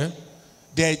here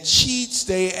that cheats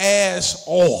their ass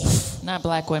off. Not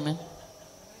black women.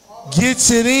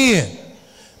 Gets it in.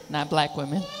 Not black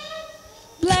women.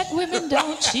 Black women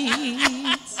don't cheat.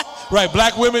 Right,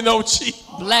 black women don't cheat.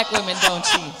 Black women don't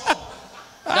cheat.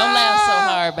 Don't laugh so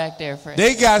hard back there, Fred.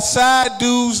 They got side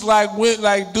dudes like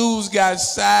dudes got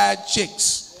side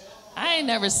chicks. I ain't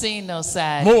never seen no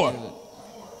side More. dude.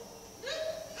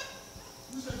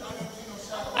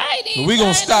 We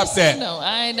gonna stop that.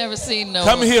 I ain't never seen no.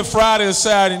 Come here Friday or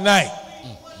Saturday night.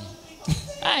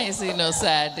 I ain't seen no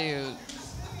side dude.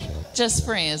 Just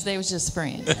friends. They was just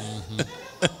friends.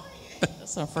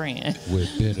 That's a friend.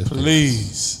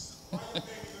 Please.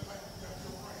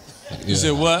 You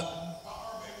said what?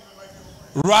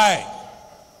 Right.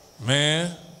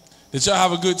 Man. Did y'all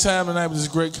have a good time tonight with this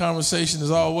great conversation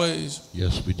as always?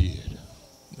 Yes, we did.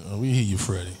 We hear you,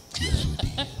 Freddie. Yes, we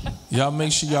did. Y'all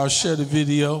make sure y'all share the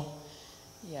video.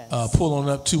 Yes. Pull on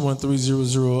up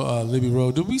 21300 Libby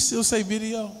Rd. Do we still say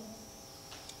video?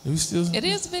 Do we still? It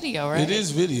is video, right? It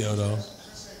is video though.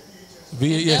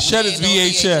 Yeah, share this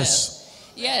VHS.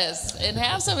 Yes, and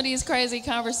have some of these crazy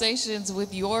conversations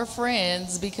with your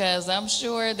friends, because I'm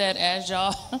sure that as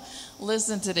y'all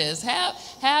listen to this,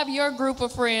 have your group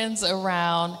of friends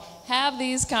around, have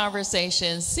these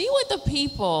conversations, see what the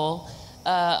people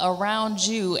around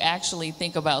you actually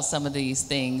think about some of these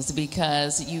things,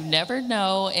 because you never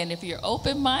know, and if you're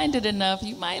open-minded enough,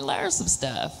 you might learn some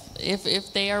stuff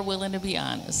if they are willing to be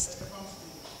honest.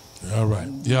 All right.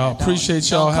 Y'all, appreciate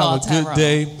y'all. Have a good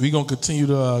day. We're going to continue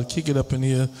to kick it up in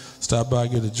here. Stop by,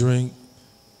 get a drink.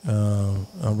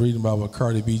 I'm reading about what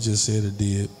Cardi B just said or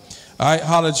did. All right,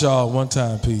 holler at y'all one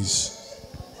time. Peace.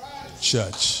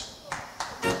 Church.